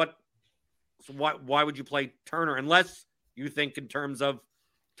would you play Turner unless you think in terms of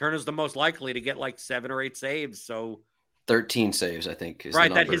Turner's the most likely to get like 7 or 8 saves? So 13 saves, I think, is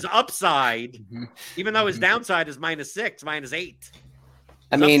right. That his upside, even though his downside is -6, -8.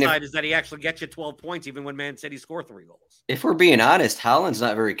 His upside is that he actually gets you 12 points, even when Man City score 3 goals. If we're being honest, Haaland's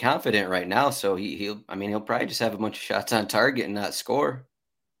not very confident right now, so he'll probably just have a bunch of shots on target and not score.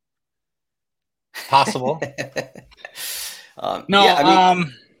 Possible.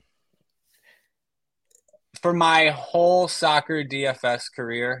 For my whole soccer DFS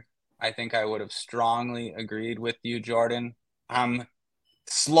career, I think I would have strongly agreed with you, Jordan. I'm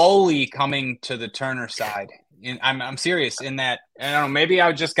slowly coming to the Turner side. I'm serious in that. I don't know. Maybe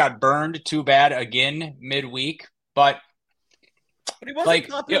I just got burned too bad again midweek, but he wasn't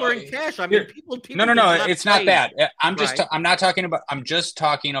popular in cash. I mean, people. No. It's not bad. I'm just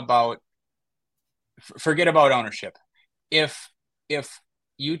talking about. Forget about ownership. If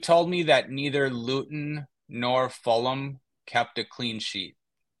you told me that neither Luton nor Fulham kept a clean sheet,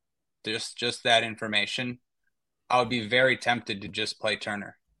 just that information, I would be very tempted to just play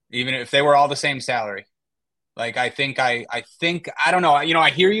Turner, even if they were all the same salary. Like, I think, I don't know. I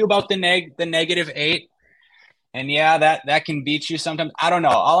hear you about the -8, and yeah, that can beat you sometimes. I don't know.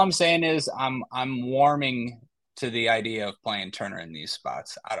 All I'm saying is I'm warming to the idea of playing Turner in these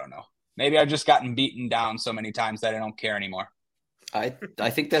spots. I don't know. Maybe I've just gotten beaten down so many times that I don't care anymore. I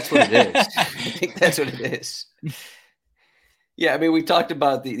think that's what it is. I think that's what it is. Yeah, I mean, we talked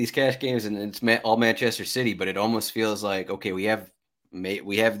about these cash games, and it's all Manchester City, but it almost feels like, okay, we have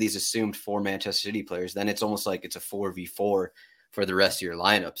these assumed 4 Manchester City players. Then it's almost like it's a 4v4 for the rest of your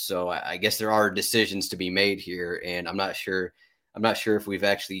lineup. So I guess there are decisions to be made here, and I'm not sure if we've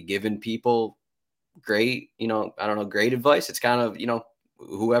actually given people great, great advice. It's kind of,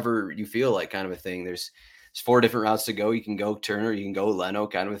 whoever you feel like kind of a thing. There's 4 different routes to go. You can go Turner, you can go Leno,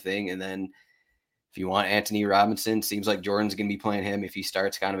 kind of a thing, and then if you want Anthony Robinson, seems like Jordan's going to be playing him if he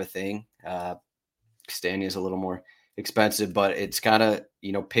starts, kind of a thing. Castagna is a little more expensive, but it's kind of,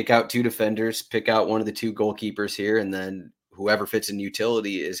 pick out 2 defenders, pick out one of the 2 goalkeepers here, and then whoever fits in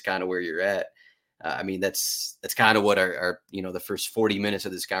utility is kind of where you're at. I mean, that's kind of what our the first 40 minutes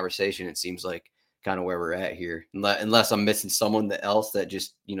of this conversation, it seems like kind of where we're at here, unless I'm missing someone else that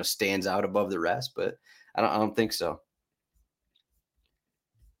just, stands out above the rest, but I don't think so.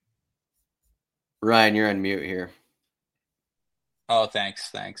 Ryan, you're on mute here. Oh,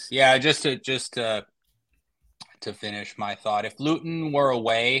 thanks. Yeah, just to finish my thought, if Luton were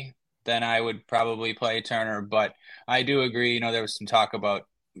away, then I would probably play Turner. But I do agree. There was some talk about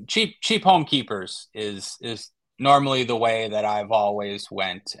cheap home keepers is normally the way that I've always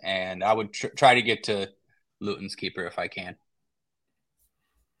went, and I would try to get to Luton's keeper if I can.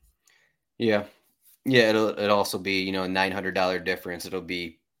 Yeah. It'll also be a $900 difference. It'll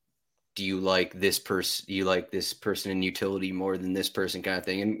be, do you like this person? Do you like this person in utility more than this person, kind of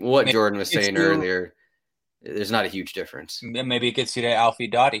thing? And what Jordan was saying earlier, there's not a huge difference. Maybe it gets you to Alfie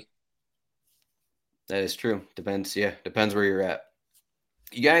Doughty. That is true. Depends where you're at.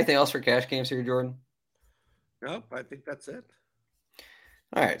 You got anything else for cash games here, Jordan? Nope, I think that's it.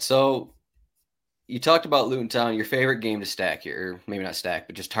 All right, so you talked about Luton Town, your favorite game to stack here, or maybe not stack,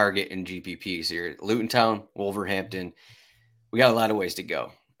 but just target in GPPs here. Luton Town, Wolverhampton. We got a lot of ways to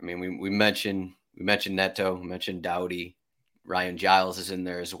go. I mean, we mentioned Neto, we mentioned Doughty, Ryan Giles is in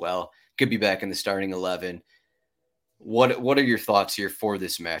there as well. Could be back in the starting 11. What are your thoughts here for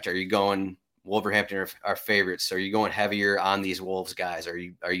this match? Are you going Wolverhampton are favorites? Are you going heavier on these Wolves guys? Are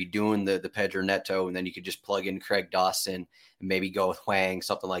you doing the Pedro Neto, and then you could just plug in Craig Dawson and maybe go with Hwang,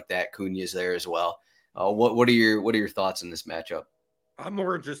 something like that? Cunha's there as well. What are your thoughts in this matchup? I'm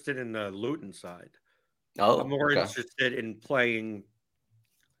more interested in the Luton side. Oh, I'm more interested in playing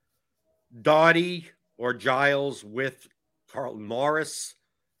Doughty or Giles with Carlton Morris,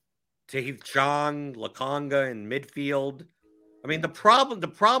 Tahith Chong, Lakanga in midfield. I mean, the problem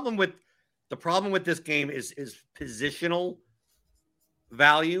with this game is positional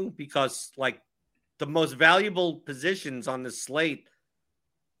value, because like the most valuable positions on the slate,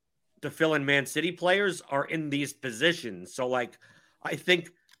 to fill in Man City players are in these positions. So, like, I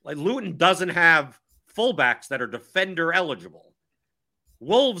think like Luton doesn't have fullbacks that are defender eligible.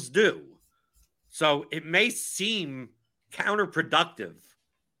 Wolves do. So it may seem counterproductive,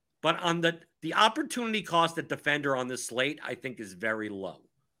 but on the opportunity cost at defender on this slate, I think is very low,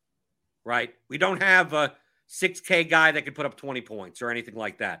 right? We don't have a 6K guy that could put up 20 points or anything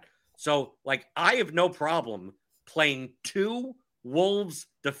like that. So, like, I have no problem playing 2 Wolves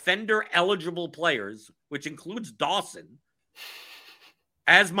defender eligible players, which includes Dawson,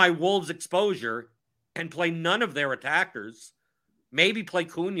 as my Wolves exposure and play none of their attackers. Maybe play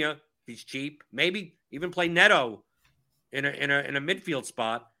Cunha if he's cheap. Maybe even play Neto in a midfield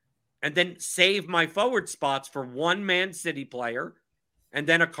spot, and then save my forward spots for one Man City player and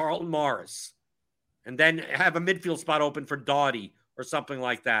then a Carlton Morris, and then have a midfield spot open for Doughty or something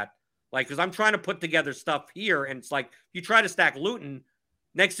like that. Like, because I'm trying to put together stuff here, and it's like you try to stack Luton,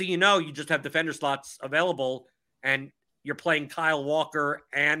 next thing you know, you just have defender slots available, and you're playing Kyle Walker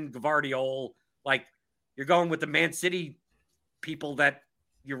and Gvardiol. Like, you're going with the Man City people that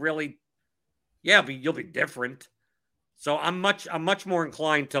you really, but you'll be different. So I'm much more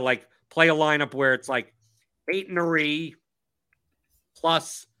inclined to like play a lineup where it's like Aït-Nouri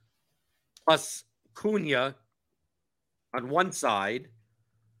plus Cunha on one side,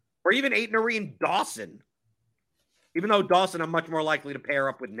 or even Aït-Nouri and Dawson. Even though Dawson, I'm much more likely to pair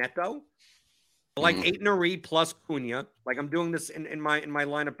up with Neto. Like Aït-Nouri plus Cunha. Like I'm doing this in my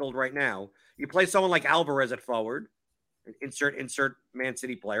lineup build right now. You play someone like Alvarez at forward. Insert Man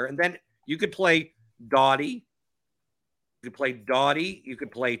City player. And then you could play Doughty. You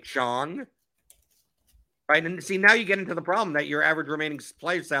could play Chong. Right? And see, now you get into the problem that your average remaining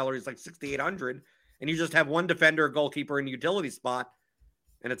player salary is like 6,800, and you just have one defender, a goalkeeper, and a utility spot.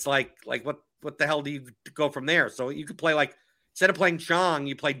 And it's like what the hell do you go from there? So you could play, like, instead of playing Chong,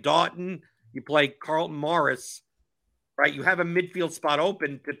 you play Doughton, you play Carlton Morris, right? You have a midfield spot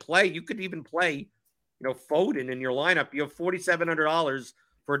open to play. You could even play, Foden in your lineup. You have $4,700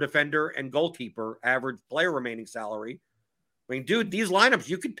 for a defender and goalkeeper, average player remaining salary. I mean, dude, these lineups,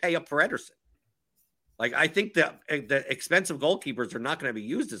 you could pay up for Ederson. Like, I think the expensive goalkeepers are not going to be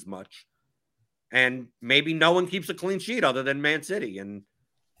used as much. And maybe no one keeps a clean sheet other than Man City. And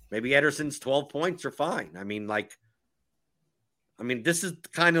maybe Ederson's 12 points are fine. I mean, this is the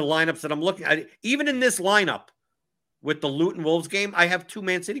kind of lineups that I'm looking at. Even in this lineup with the Luton Wolves game, I have 2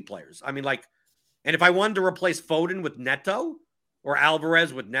 Man City players. I mean, like, and if I wanted to replace Foden with Neto or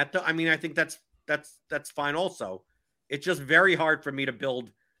Alvarez with Neto, I mean, I think that's fine also. It's just very hard for me to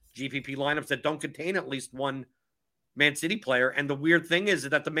build GPP lineups that don't contain at least one Man City player. And the weird thing is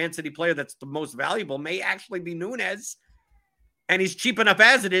that the Man City player that's the most valuable may actually be Nunez. And he's cheap enough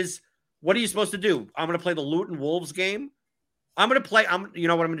as it is. What are you supposed to do? I'm going to play the Luton Wolves game. You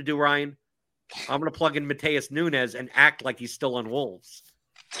know what I'm going to do, Ryan? I'm going to plug in Mateus Nunes and act like he's still on Wolves,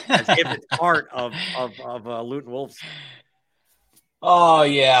 as if it's part of Luton Wolves. Oh,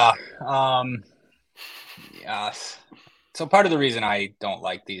 yeah. Yes. So part of the reason I don't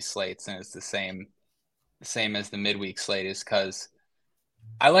like these slates, and it's the same as the midweek slate, is because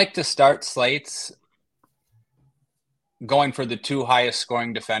I like to start slates going for the 2 highest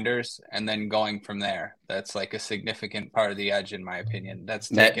scoring defenders and then going from there. That's like a significant part of the edge, in my opinion.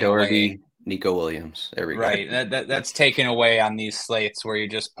 That's Matt Doherty, Nico Williams. There we go. Right. That's taken away on these slates where you're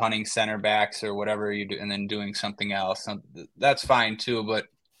just punting center backs or whatever you do and then doing something else. That's fine too. But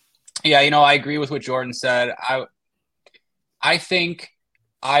yeah, I agree with what Jordan said. I think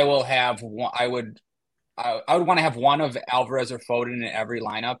I will have one. I would want to have one of Alvarez or Foden in every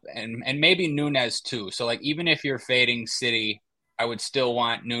lineup, and maybe Nunez too. So, like, even if you're fading City, I would still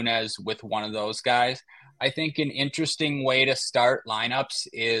want Nunez with one of those guys. I think an interesting way to start lineups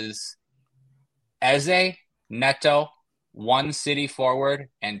is Eze, Neto, one City forward,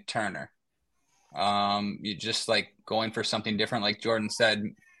 and Turner. You just like going for something different. Like Jordan said,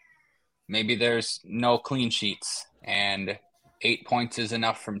 maybe there's no clean sheets and 8 points is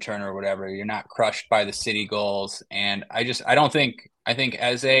enough from Turner or whatever. You're not crushed by the City goals. And I think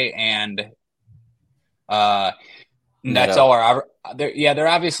Eze and Neto are, they're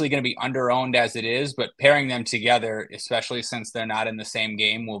obviously going to be under-owned as it is, but pairing them together, especially since they're not in the same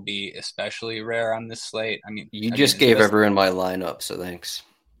game, will be especially rare on this slate. I mean, you just gave everyone my lineup, so thanks.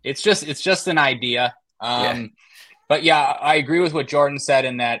 It's just an idea. But yeah, I agree with what Jordan said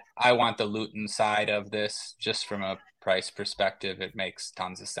in that I want the Luton side of this just from a price perspective. It makes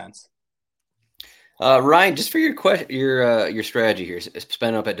tons of sense. Ryan, just for your strategy here,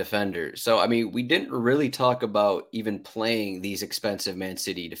 spend up at defender. So, I mean, we didn't really talk about even playing these expensive Man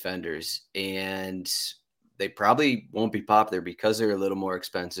City defenders, and they probably won't be popular because they're a little more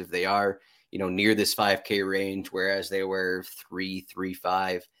expensive. They are, near this 5K range, whereas they were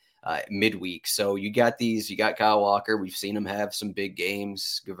 3.5 midweek. So you got Kyle Walker. We've seen him have some big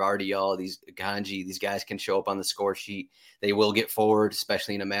games. Gavardiol, Ganji, these guys can show up on the score sheet. They will get forward,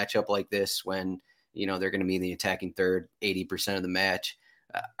 especially in a matchup like this when, they're going to be in the attacking third 80% of the match.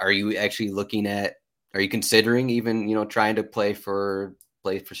 Are you considering even, trying to play for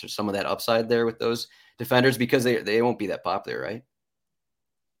some of that upside there with those defenders because they won't be that popular, right?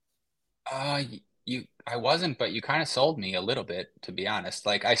 I wasn't, but you kind of sold me a little bit, to be honest.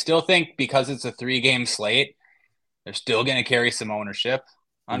 Like, I still think because it's a 3-game slate, they're still going to carry some ownership,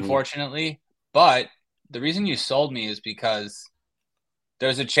 unfortunately. Mm-hmm. But the reason you sold me is because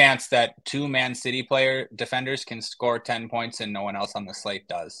there's a chance that 2 Man City defenders can score 10 points and no one else on the slate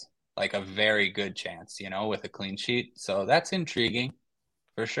does. Like a very good chance, with a clean sheet. So that's intriguing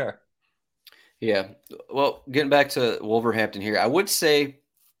for sure. Yeah. Well, getting back to Wolverhampton here, I would say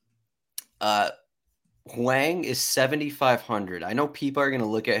Hwang is 7,500. I know people are going to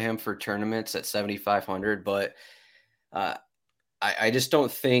look at him for tournaments at 7,500, but I just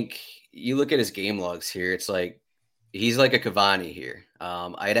don't think you look at his game logs here. It's like he's like a Cavani here.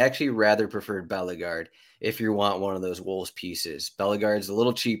 I'd actually rather prefer Bellegarde if you want one of those Wolves pieces. Bellegarde's a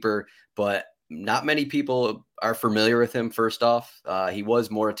little cheaper, but not many people are familiar with him. First off, he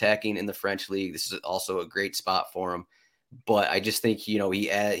was more attacking in the French league. This is also a great spot for him. But I just think,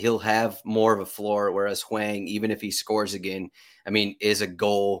 he'll have more of a floor, whereas Hwang, even if he scores again, is a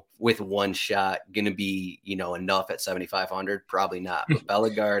goal with one shot going to be, enough at 7,500? Probably not. But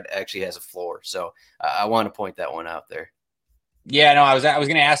Bellegarde actually has a floor. So I want to point that one out there. Yeah, no, I was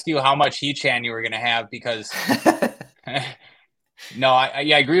going to ask you how much Hechan you were going to have because no, I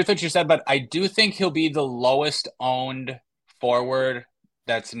agree with what you said, but I do think he'll be the lowest owned forward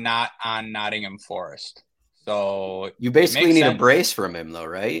that's not on Nottingham Forest. So you basically need a brace from him, though,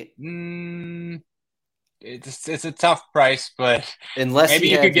 right? It's a tough price, but unless maybe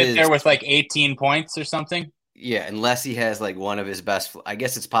you could get there with like 18 points or something. Yeah, unless he has like one of his best. I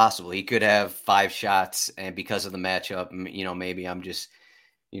guess it's possible he could have 5 shots, and because of the matchup, maybe I'm just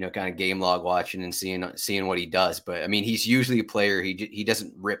kind of game log watching and seeing what he does. But he's usually a player. He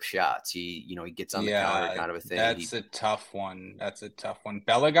doesn't rip shots. He gets on the counter kind of a thing. That's a tough one.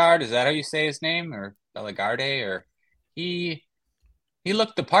 Bellegarde, is that how you say his name, or Bellegarde? Or he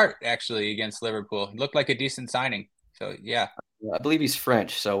looked the part actually against Liverpool. He looked like a decent signing. So yeah, I believe he's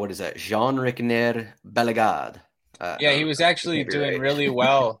French. So what is that? Jean-René Bellegarde. Yeah, he was actually doing really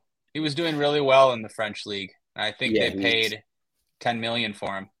well. He was doing really well in the French league. I think they paid 10 million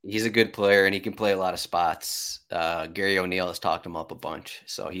for him. He's a good player and he can play a lot of spots. Gary O'Neill has talked him up a bunch,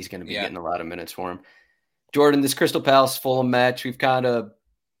 so he's going to be getting a lot of minutes for him. Jordan, this Crystal Palace Fulham match, we've kind of,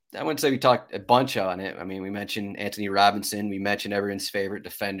 I wouldn't say we talked a bunch on it. We mentioned Anthony Robinson. We mentioned everyone's favorite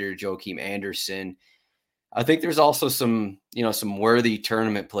defender, Joachim Anderson. I think there's also some worthy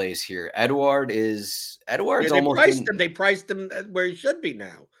tournament plays here. Edouard's almost they priced him where he should be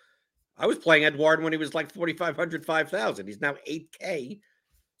now. I was playing Edouard when he was like 4,500, 5,000. He's now 8K.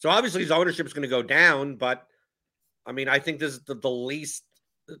 So obviously his ownership is going to go down, but I think this is the least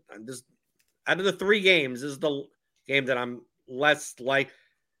out of the 3 games, this is the game that I'm less like.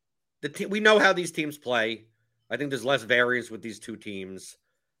 We know how these teams play. I think there's less variance with these 2 teams.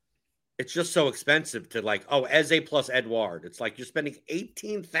 It's just so expensive to Eze plus Edouard. It's like you're spending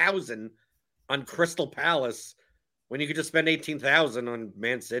 18,000 on Crystal Palace when you could just spend 18,000 on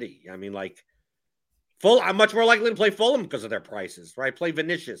Man City. I'm much more likely to play Fulham because of their prices, right? Play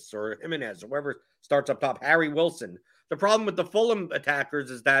Vinicius or Jimenez or whoever starts up top. Harry Wilson. The problem with the Fulham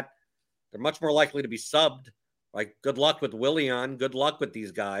attackers is that they're much more likely to be subbed. Like, good luck with Willian. Good luck with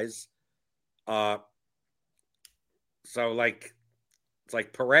these guys. It's like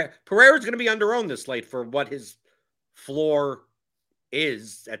Pereira's going to be under-owned this slate for what his floor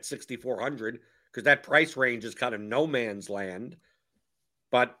is at 6,400 because that price range is kind of no man's land.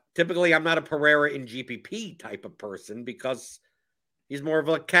 But typically I'm not a Pereira in GPP type of person because he's more of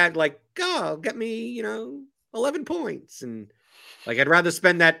a cat get me, 11 points. And I'd rather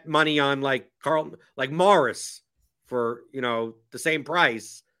spend that money on Morris for, the same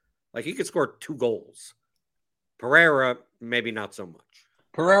price. He could score 2 goals. Pereira, maybe not so much.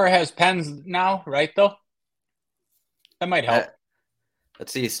 Pereira has pens now, right, though? That might help.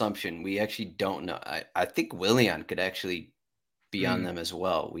 That's the assumption. We actually don't know. I think Willian could actually be on them as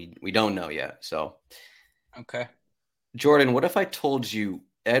well. We don't know yet. So, okay. Jordan, what if I told you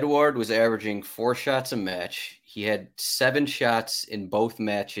Edouard was averaging 4 shots a match? He had 7 shots in both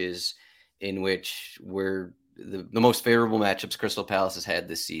matches in which were the most favorable matchups Crystal Palace has had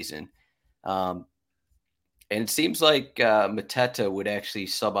this season. And it seems like Mateta would actually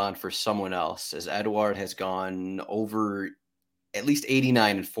sub on for someone else, as Edouard has gone over at least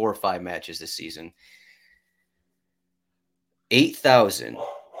 89 in 4 or 5 matches this season. 8,000.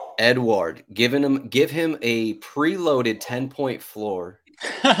 Edouard, give him a preloaded 10-point floor.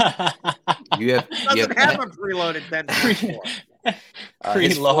 You have a preloaded 10-point floor.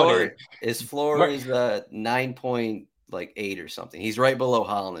 Preloaded. His floor is 9.8 or something. He's right below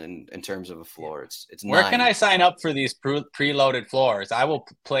Holland in terms of a floor. It's Where 9. can I sign up for these preloaded floors? I will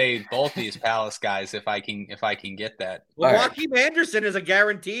play both these Palace guys if I can get that. Well, Joachim Anderson is a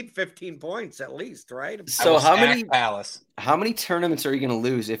guaranteed 15 points at least, right? So how many tournaments are you going to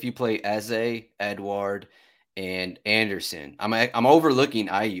lose if you play Eze, Edouard, and Anderson? I'm overlooking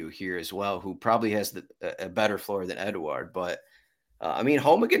Ayew here as well, who probably has a better floor than Edouard. But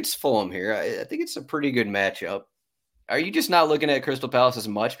home against Fulham here, I think it's a pretty good matchup. Are you just not looking at Crystal Palace as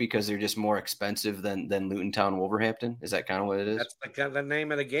much because they're just more expensive than Luton Town, Wolverhampton? Is that kind of what it is? That's the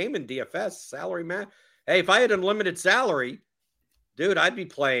name of the game in DFS. Salary man. Hey, if I had unlimited salary, dude, I'd be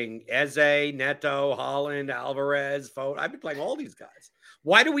playing Eze, Neto, Holland, Alvarez, Foden. I'd be playing all these guys.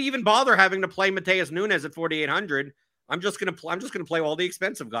 Why do we even bother having to play Mateus Nunes at 4,800? I'm just gonna play all the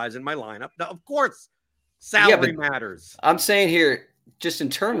expensive guys in my lineup. Now, of course, salary matters. I'm saying here, just in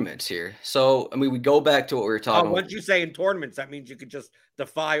tournaments here. So, we go back to what we were talking about. Once you say in tournaments, that means you could just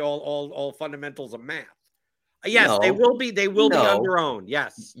defy all fundamentals of math. Yes, they will be on their own.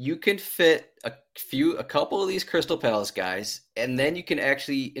 Yes. You can fit a couple of these Crystal Palace guys, and then you can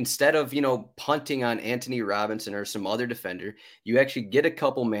actually, instead of, punting on Anthony Robinson or some other defender, you actually get a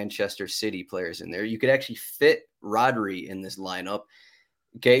couple Manchester City players in there. You could actually fit Rodri in this lineup.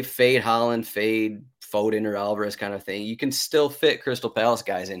 Okay, fade Holland, fade Foden or Alvarez kind of thing. You can still fit Crystal Palace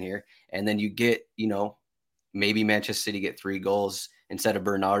guys in here, and then you get, maybe Manchester City get 3 goals instead of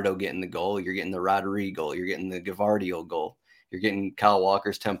Bernardo getting the goal. You're getting the Rodri goal. You're getting the Gavardio goal. You're getting Kyle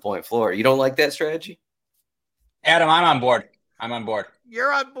Walker's 10-point floor. You don't like that strategy? Adam, I'm on board.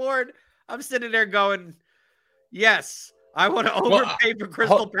 You're on board. I'm sitting there going, yes. I want to overpay for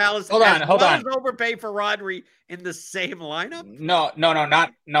Crystal Palace. Hold on. Overpay for Rodri in the same lineup?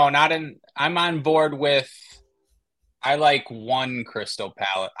 Not in. I'm on board with. I like one Crystal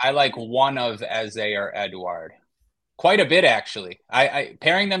Palace. I like one of Eze or Edouard. Quite a bit, actually. I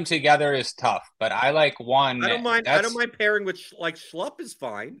pairing them together is tough, but I like one. I don't mind pairing with Schlupp is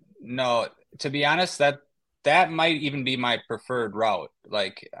fine. No, to be honest, that might even be my preferred route.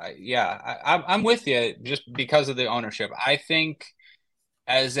 I'm with you just because of the ownership. I think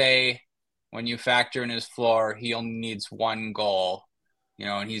when you factor in his floor, he only needs 1 goal,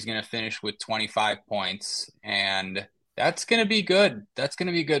 and he's going to finish with 25 points, and that's going to be good. That's going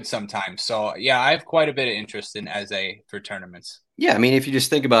to be good sometimes. So, yeah, I have quite a bit of interest in Eze for tournaments. Yeah, if you just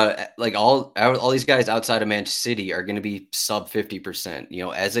think about it, all these guys outside of Manchester City are going to be sub 50%.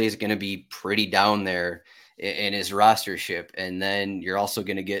 Eze is going to be pretty down there in his rostership, and then you're also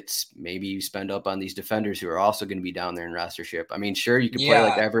going to get, maybe you spend up on these defenders who are also going to be down there in rostership. Sure, you can play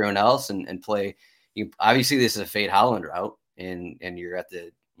like everyone else and play. Obviously, this is a fade Holland route, and you're at the,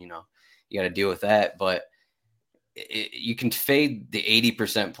 you got to deal with that. But you can fade the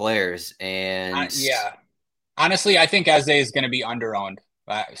 80% players, and honestly, I think Eze is going to be underowned.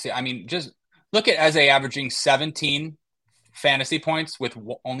 Just look at Eze averaging 17 fantasy points with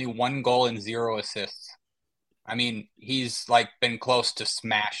only 1 goal and 0 assists. He's been close to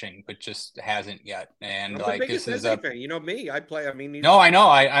smashing, but just hasn't yet. And this is me. I play. No, I know.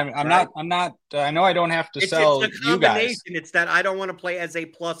 I'm not. I know I don't have to sell you guys. It's that I don't want to play as a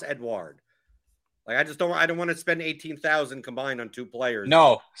plus Edouard. I just don't. I don't want to spend 18,000 combined on 2 players.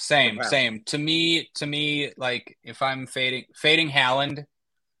 No, same. To me, if I'm fading Haaland,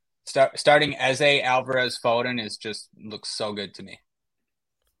 starting Eze, Alvarez, Foden looks so good to me.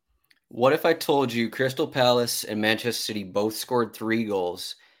 What if I told you Crystal Palace and Manchester City both scored 3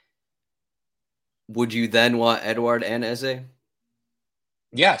 goals? Would you then want Edouard and Eze?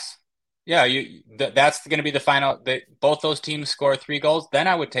 Yes. Yeah, that's going to be the final. Both those teams score 3 goals. Then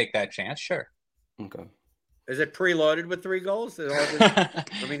I would take that chance. Sure. Okay. Is it preloaded with 3 goals? You're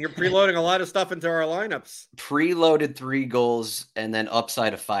preloading a lot of stuff into our lineups. Preloaded 3 goals and then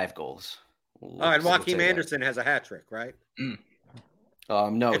upside of 5 goals. And Joachim Anderson has a hat trick, right? Mm.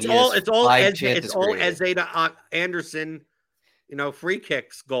 No, it's all Eze to Anderson, free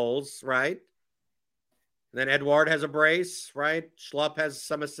kicks goals, right? And then Edouard has a brace, right? Schlupp has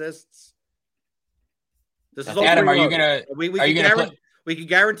some assists. This is all Adam, preloaded. We can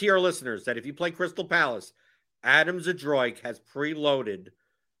guarantee our listeners that if you play Crystal Palace, Adam Zadroik has preloaded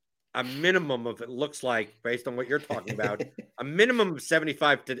a minimum of, it looks like, based on what you're talking about, a minimum of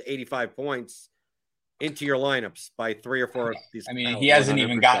 75 to 85 points into your lineups by 3 or 4 of these. I mean, he hasn't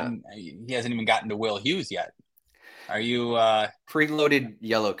even 100%. gotten to Will Hughes yet. Are you preloaded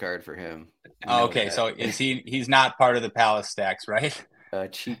yellow card for him? Okay, so is he's not part of the Palace stacks, right?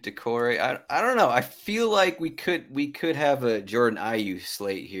 Cheap Decore. I don't know. I feel like we could have a Jordan Ayew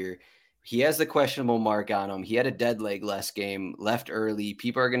slate here. He has the questionable mark on him. He had a dead leg last game, left early.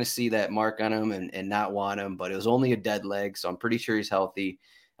 People are going to see that mark on him and not want him, but it was only a dead leg, so I'm pretty sure he's healthy.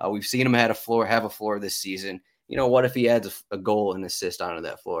 We've seen him have a floor this season. You know, what if he adds a goal and assist onto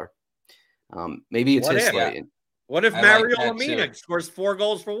that floor? Maybe it's his slate. What if Mario Lemina scores 4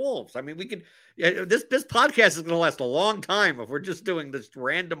 goals for Wolves? I mean, we could. This podcast is going to last a long time if we're just doing this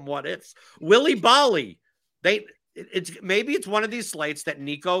random what ifs. Willie Bolly, maybe it's one of these slates that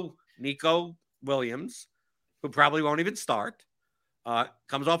Nico Williams, who probably won't even start,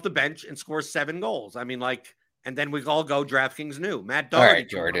 comes off the bench and scores 7 goals. I mean, and then we all go DraftKings new. Matt Doherty. All right,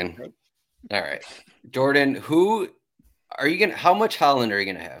 Jordan. All right, Jordan. Who are you gonna? How much Haaland are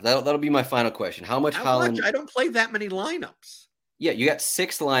you gonna have? That'll be my final question. How much Haaland? I don't play that many lineups. Yeah, you got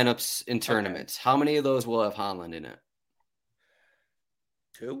 6 lineups in tournaments. Okay. How many of those will have Haaland in it?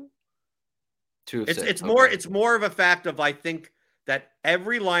 2. 2 of 6. It's more of a fact of, I think that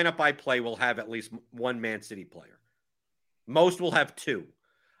every lineup I play will have at least 1 Man City player. Most will have 2.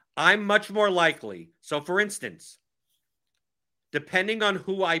 I'm much more likely. So, for instance, depending on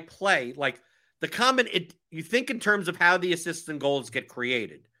who I play, you think in terms of how the assists and goals get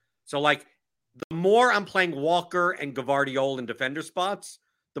created. So, the more I'm playing Walker and Gvardiol in defender spots,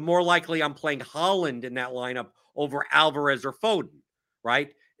 the more likely I'm playing Haaland in that lineup over Alvarez or Foden,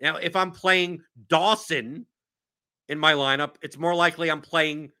 right? Now, if I'm playing Dawson in my lineup, it's more likely I'm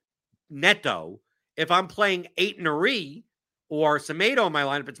playing Neto. If I'm playing Aït-Nouri or Semedo in my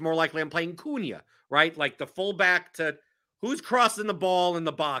lineup, it's more likely I'm playing Cunha, right? Like the fullback to who's crossing the ball in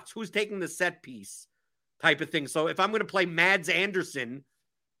the box, who's taking the set piece type of thing. So if I'm going to play Mads Andersen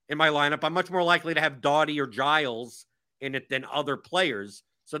in my lineup, I'm much more likely to have Doughty or Giles in it than other players.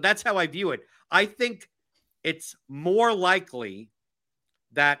 So that's how I view it. I think it's more likely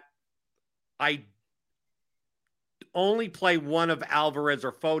that I only play one of Alvarez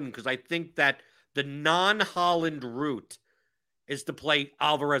or Foden because I think that the non-Haaland route is to play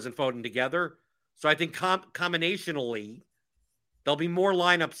Alvarez and Foden together. So I think combinationally, there'll be more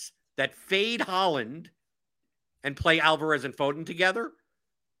lineups that fade Haaland and play Alvarez and Foden together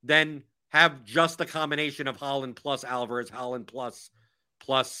than have just a combination of Haaland plus Alvarez, Haaland plus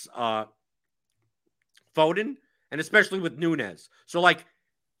Foden, and especially with Nunez. So, I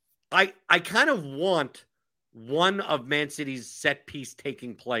kind of want one of Man City's set piece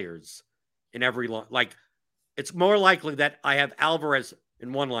taking players in every line. It's more likely that I have Alvarez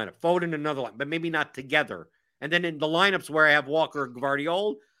in one lineup, Foden in another line, but maybe not together. And then in the lineups where I have Walker or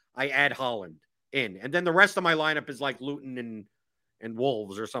Gvardiol, I add Haaland in. And then the rest of my lineup is like Luton and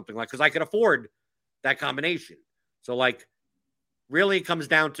Wolves or something because I could afford that combination. So really it comes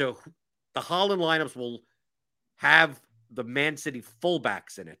down to the Haaland lineups will have the Man City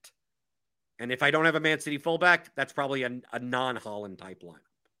fullbacks in it. And if I don't have a Man City fullback, that's probably a non-Haaland type lineup.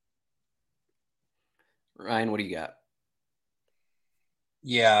 Ryan, what do you got?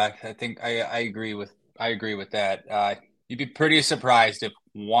 Yeah, I think I agree with that. You'd be pretty surprised if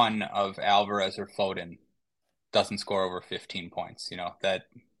one of Alvarez or Foden doesn't score over 15 points. That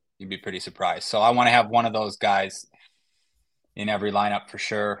you'd be pretty surprised. So I want to have one of those guys in every lineup for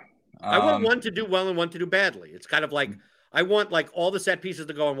sure. I want one to do well and one to do badly. It's kind of like I want all the set pieces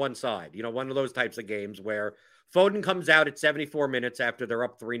to go on one side. One of those types of games where Foden comes out at 74 minutes after they're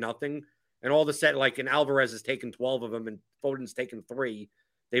up 3-0, and all the set and Alvarez has taken 12 of them and Foden's taken 3.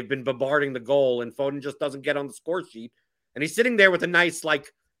 They've been bombarding the goal, and Foden just doesn't get on the score sheet. And he's sitting there with a nice,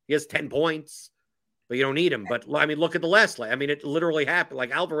 he has 10 points, but you don't need him. But, look at the last leg. It literally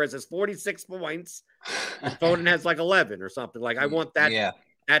happened. Alvarez has 46 points, and Foden has 11 or something. I want that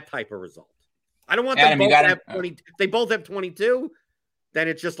that type of result. I don't want them both to have 20. If they both have 22, then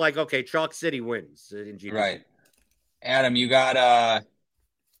it's just okay, Chalk City wins in GP. Right. Adam, you got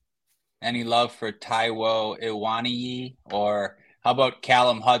any love for Taiwo Iwaniyi, or how about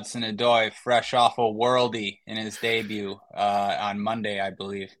Callum Hudson-Odoi, fresh off a worldie in his debut on Monday, I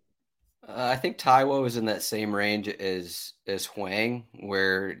believe? I think Taiwo is in that same range as Hwang,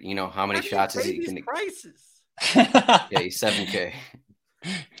 where how many shots is he going to? Prices. Yeah, he's $7K.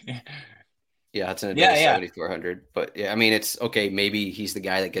 Yeah, Hudson-Odoi 7,400. But yeah, it's okay. Maybe he's the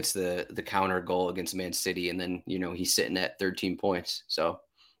guy that gets the counter goal against Man City, and then he's sitting at 13 points. So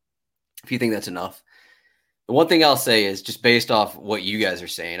if you think that's enough. The one thing I'll say is just based off what you guys are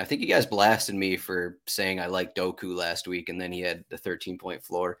saying, I think you guys blasted me for saying I liked Doku last week, and then he had the 13-point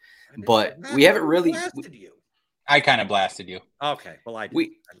floor. But we haven't really blasted you. I kind of blasted you. Okay, well I did.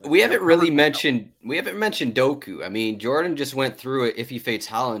 We haven't really mentioned Doku. I mean, Jordan just went through it. If he fades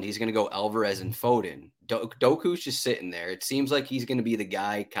Haaland, he's going to go Alvarez and Foden. Doku's just sitting there. It seems like he's going to be the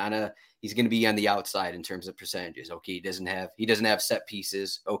guy. He's going to be on the outside in terms of percentages. Okay, he doesn't have set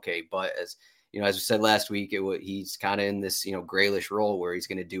pieces. Okay, but as we said last week, he's kind of in this grayish role where he's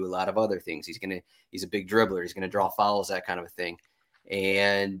going to do a lot of other things. He's a big dribbler. He's going to draw fouls, that kind of a thing.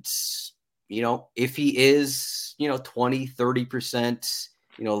 And if he is 20-30%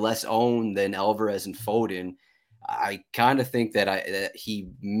 less owned than Alvarez and Foden, I kind of think that he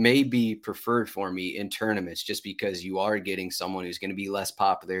may be preferred for me in tournaments, just because you are getting someone who's going to be less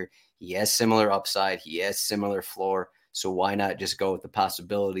popular. He has similar upside. He has similar floor. So why not just go with the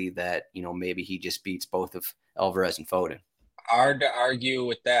possibility that, maybe he just beats both of Alvarez and Foden? Hard to argue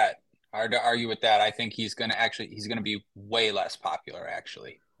with that. I think he's going to be way less popular,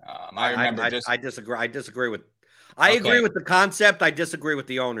 actually. I disagree. I agree with the concept. I disagree with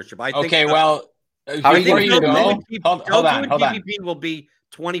the ownership. I think. Okay, well, how are you going to go? Hold on. DVP will be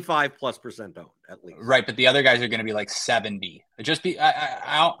 25+% owned at least. Right, but the other guys are going to be like 70.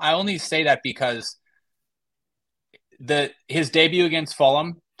 I only say that because his debut against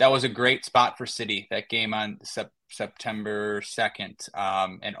Fulham, that was a great spot for City. That game on September 2nd,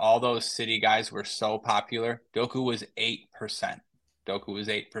 and all those City guys were so popular. Doku was 8%.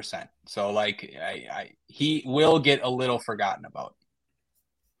 So he will get a little forgotten about.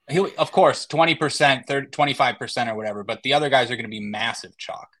 Of course, 20%, 25% or whatever, but the other guys are going to be massive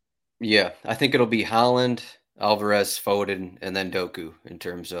chalk. Yeah, I think it'll be Haaland, Alvarez, Foden, and then Doku in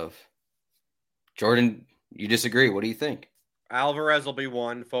terms of Jordan. You disagree? What do you think? Alvarez will be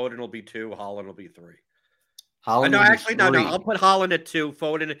 1, Foden will be 2, Haaland will be 3. Haaland? No. I'll put Haaland at 2,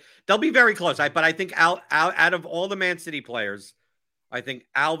 Foden. They'll be very close. But I think out of all the Man City players, I think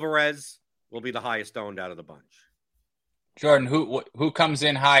Alvarez will be the highest owned out of the bunch. Jordan, who comes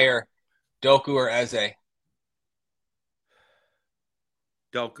in higher, Doku or Eze?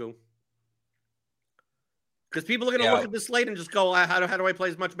 Doku. Because people are going to look at the slate and just go, how do I play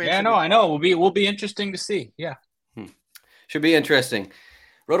as much Man City? Yeah, no, I know. Will be interesting to see. Yeah. Should be interesting.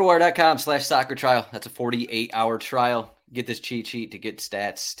 Rotowire.com/soccer trial. That's a 48-hour trial. Get this cheat sheet to get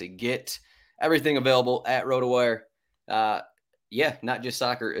stats, to get everything available at Rotowire. Not just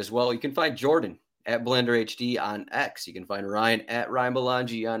soccer as well. You can find Jordan at Blender HD on X. You can find Ryan at Ryan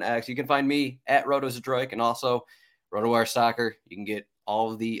Belangi on X. You can find me at Rotozadroik, and also Rotowire Soccer. You can get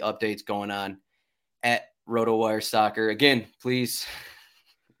all of the updates going on at Rotowire Soccer. Again, please,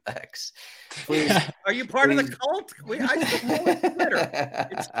 X. Please. Are you part of the cult? I still call it Twitter.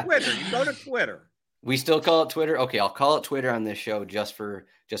 It's Twitter. You go to Twitter. We still call it Twitter? Okay, I'll call it Twitter on this show just for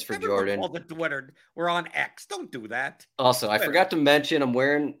Jordan. Call it Twitter. We're on X. Don't do that. Also, Twitter. I forgot to mention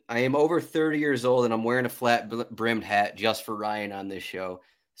I am over 30 years old, and I'm wearing a flat brimmed hat just for Ryan on this show.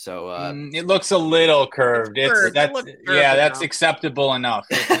 So it looks a little curved. That's acceptable enough.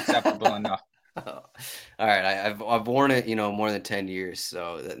 It's acceptable enough. All right, I've worn it, more than 10 years,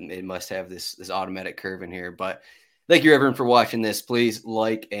 so it must have this automatic curve in here. But thank you, everyone, for watching this. Please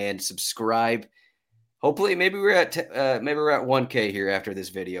like and subscribe. Hopefully, maybe we're at 1K here after this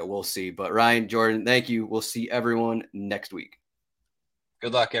video. We'll see. But Ryan, Jordan, thank you. We'll see everyone next week.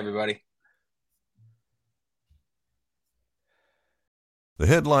 Good luck, everybody. The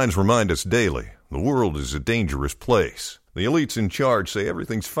headlines remind us daily the world is a dangerous place. The elites in charge say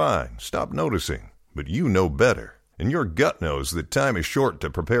everything's fine, stop noticing. But you know better. And your gut knows that time is short to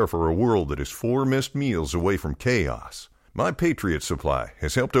prepare for a world that is 4 missed meals away from chaos. My Patriot Supply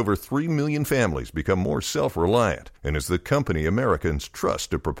has helped over 3 million families become more self-reliant and is the company Americans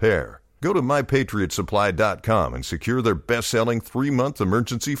trust to prepare. Go to MyPatriotSupply.com and secure their best-selling 3-month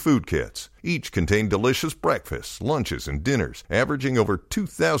emergency food kits. Each contain delicious breakfasts, lunches, and dinners, averaging over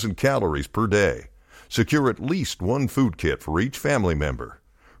 2,000 calories per day. Secure at least 1 food kit for each family member.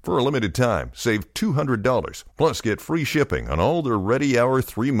 For a limited time, save $200, plus get free shipping on all their Ready Hour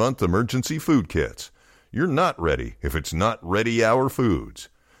 3-month emergency food kits. You're not ready if it's not Ready Hour Foods.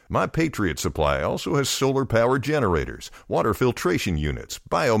 My Patriot Supply also has solar power generators, water filtration units,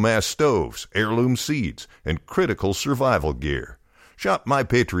 biomass stoves, heirloom seeds, and critical survival gear. Shop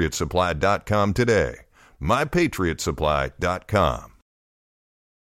MyPatriotSupply.com today. MyPatriotSupply.com.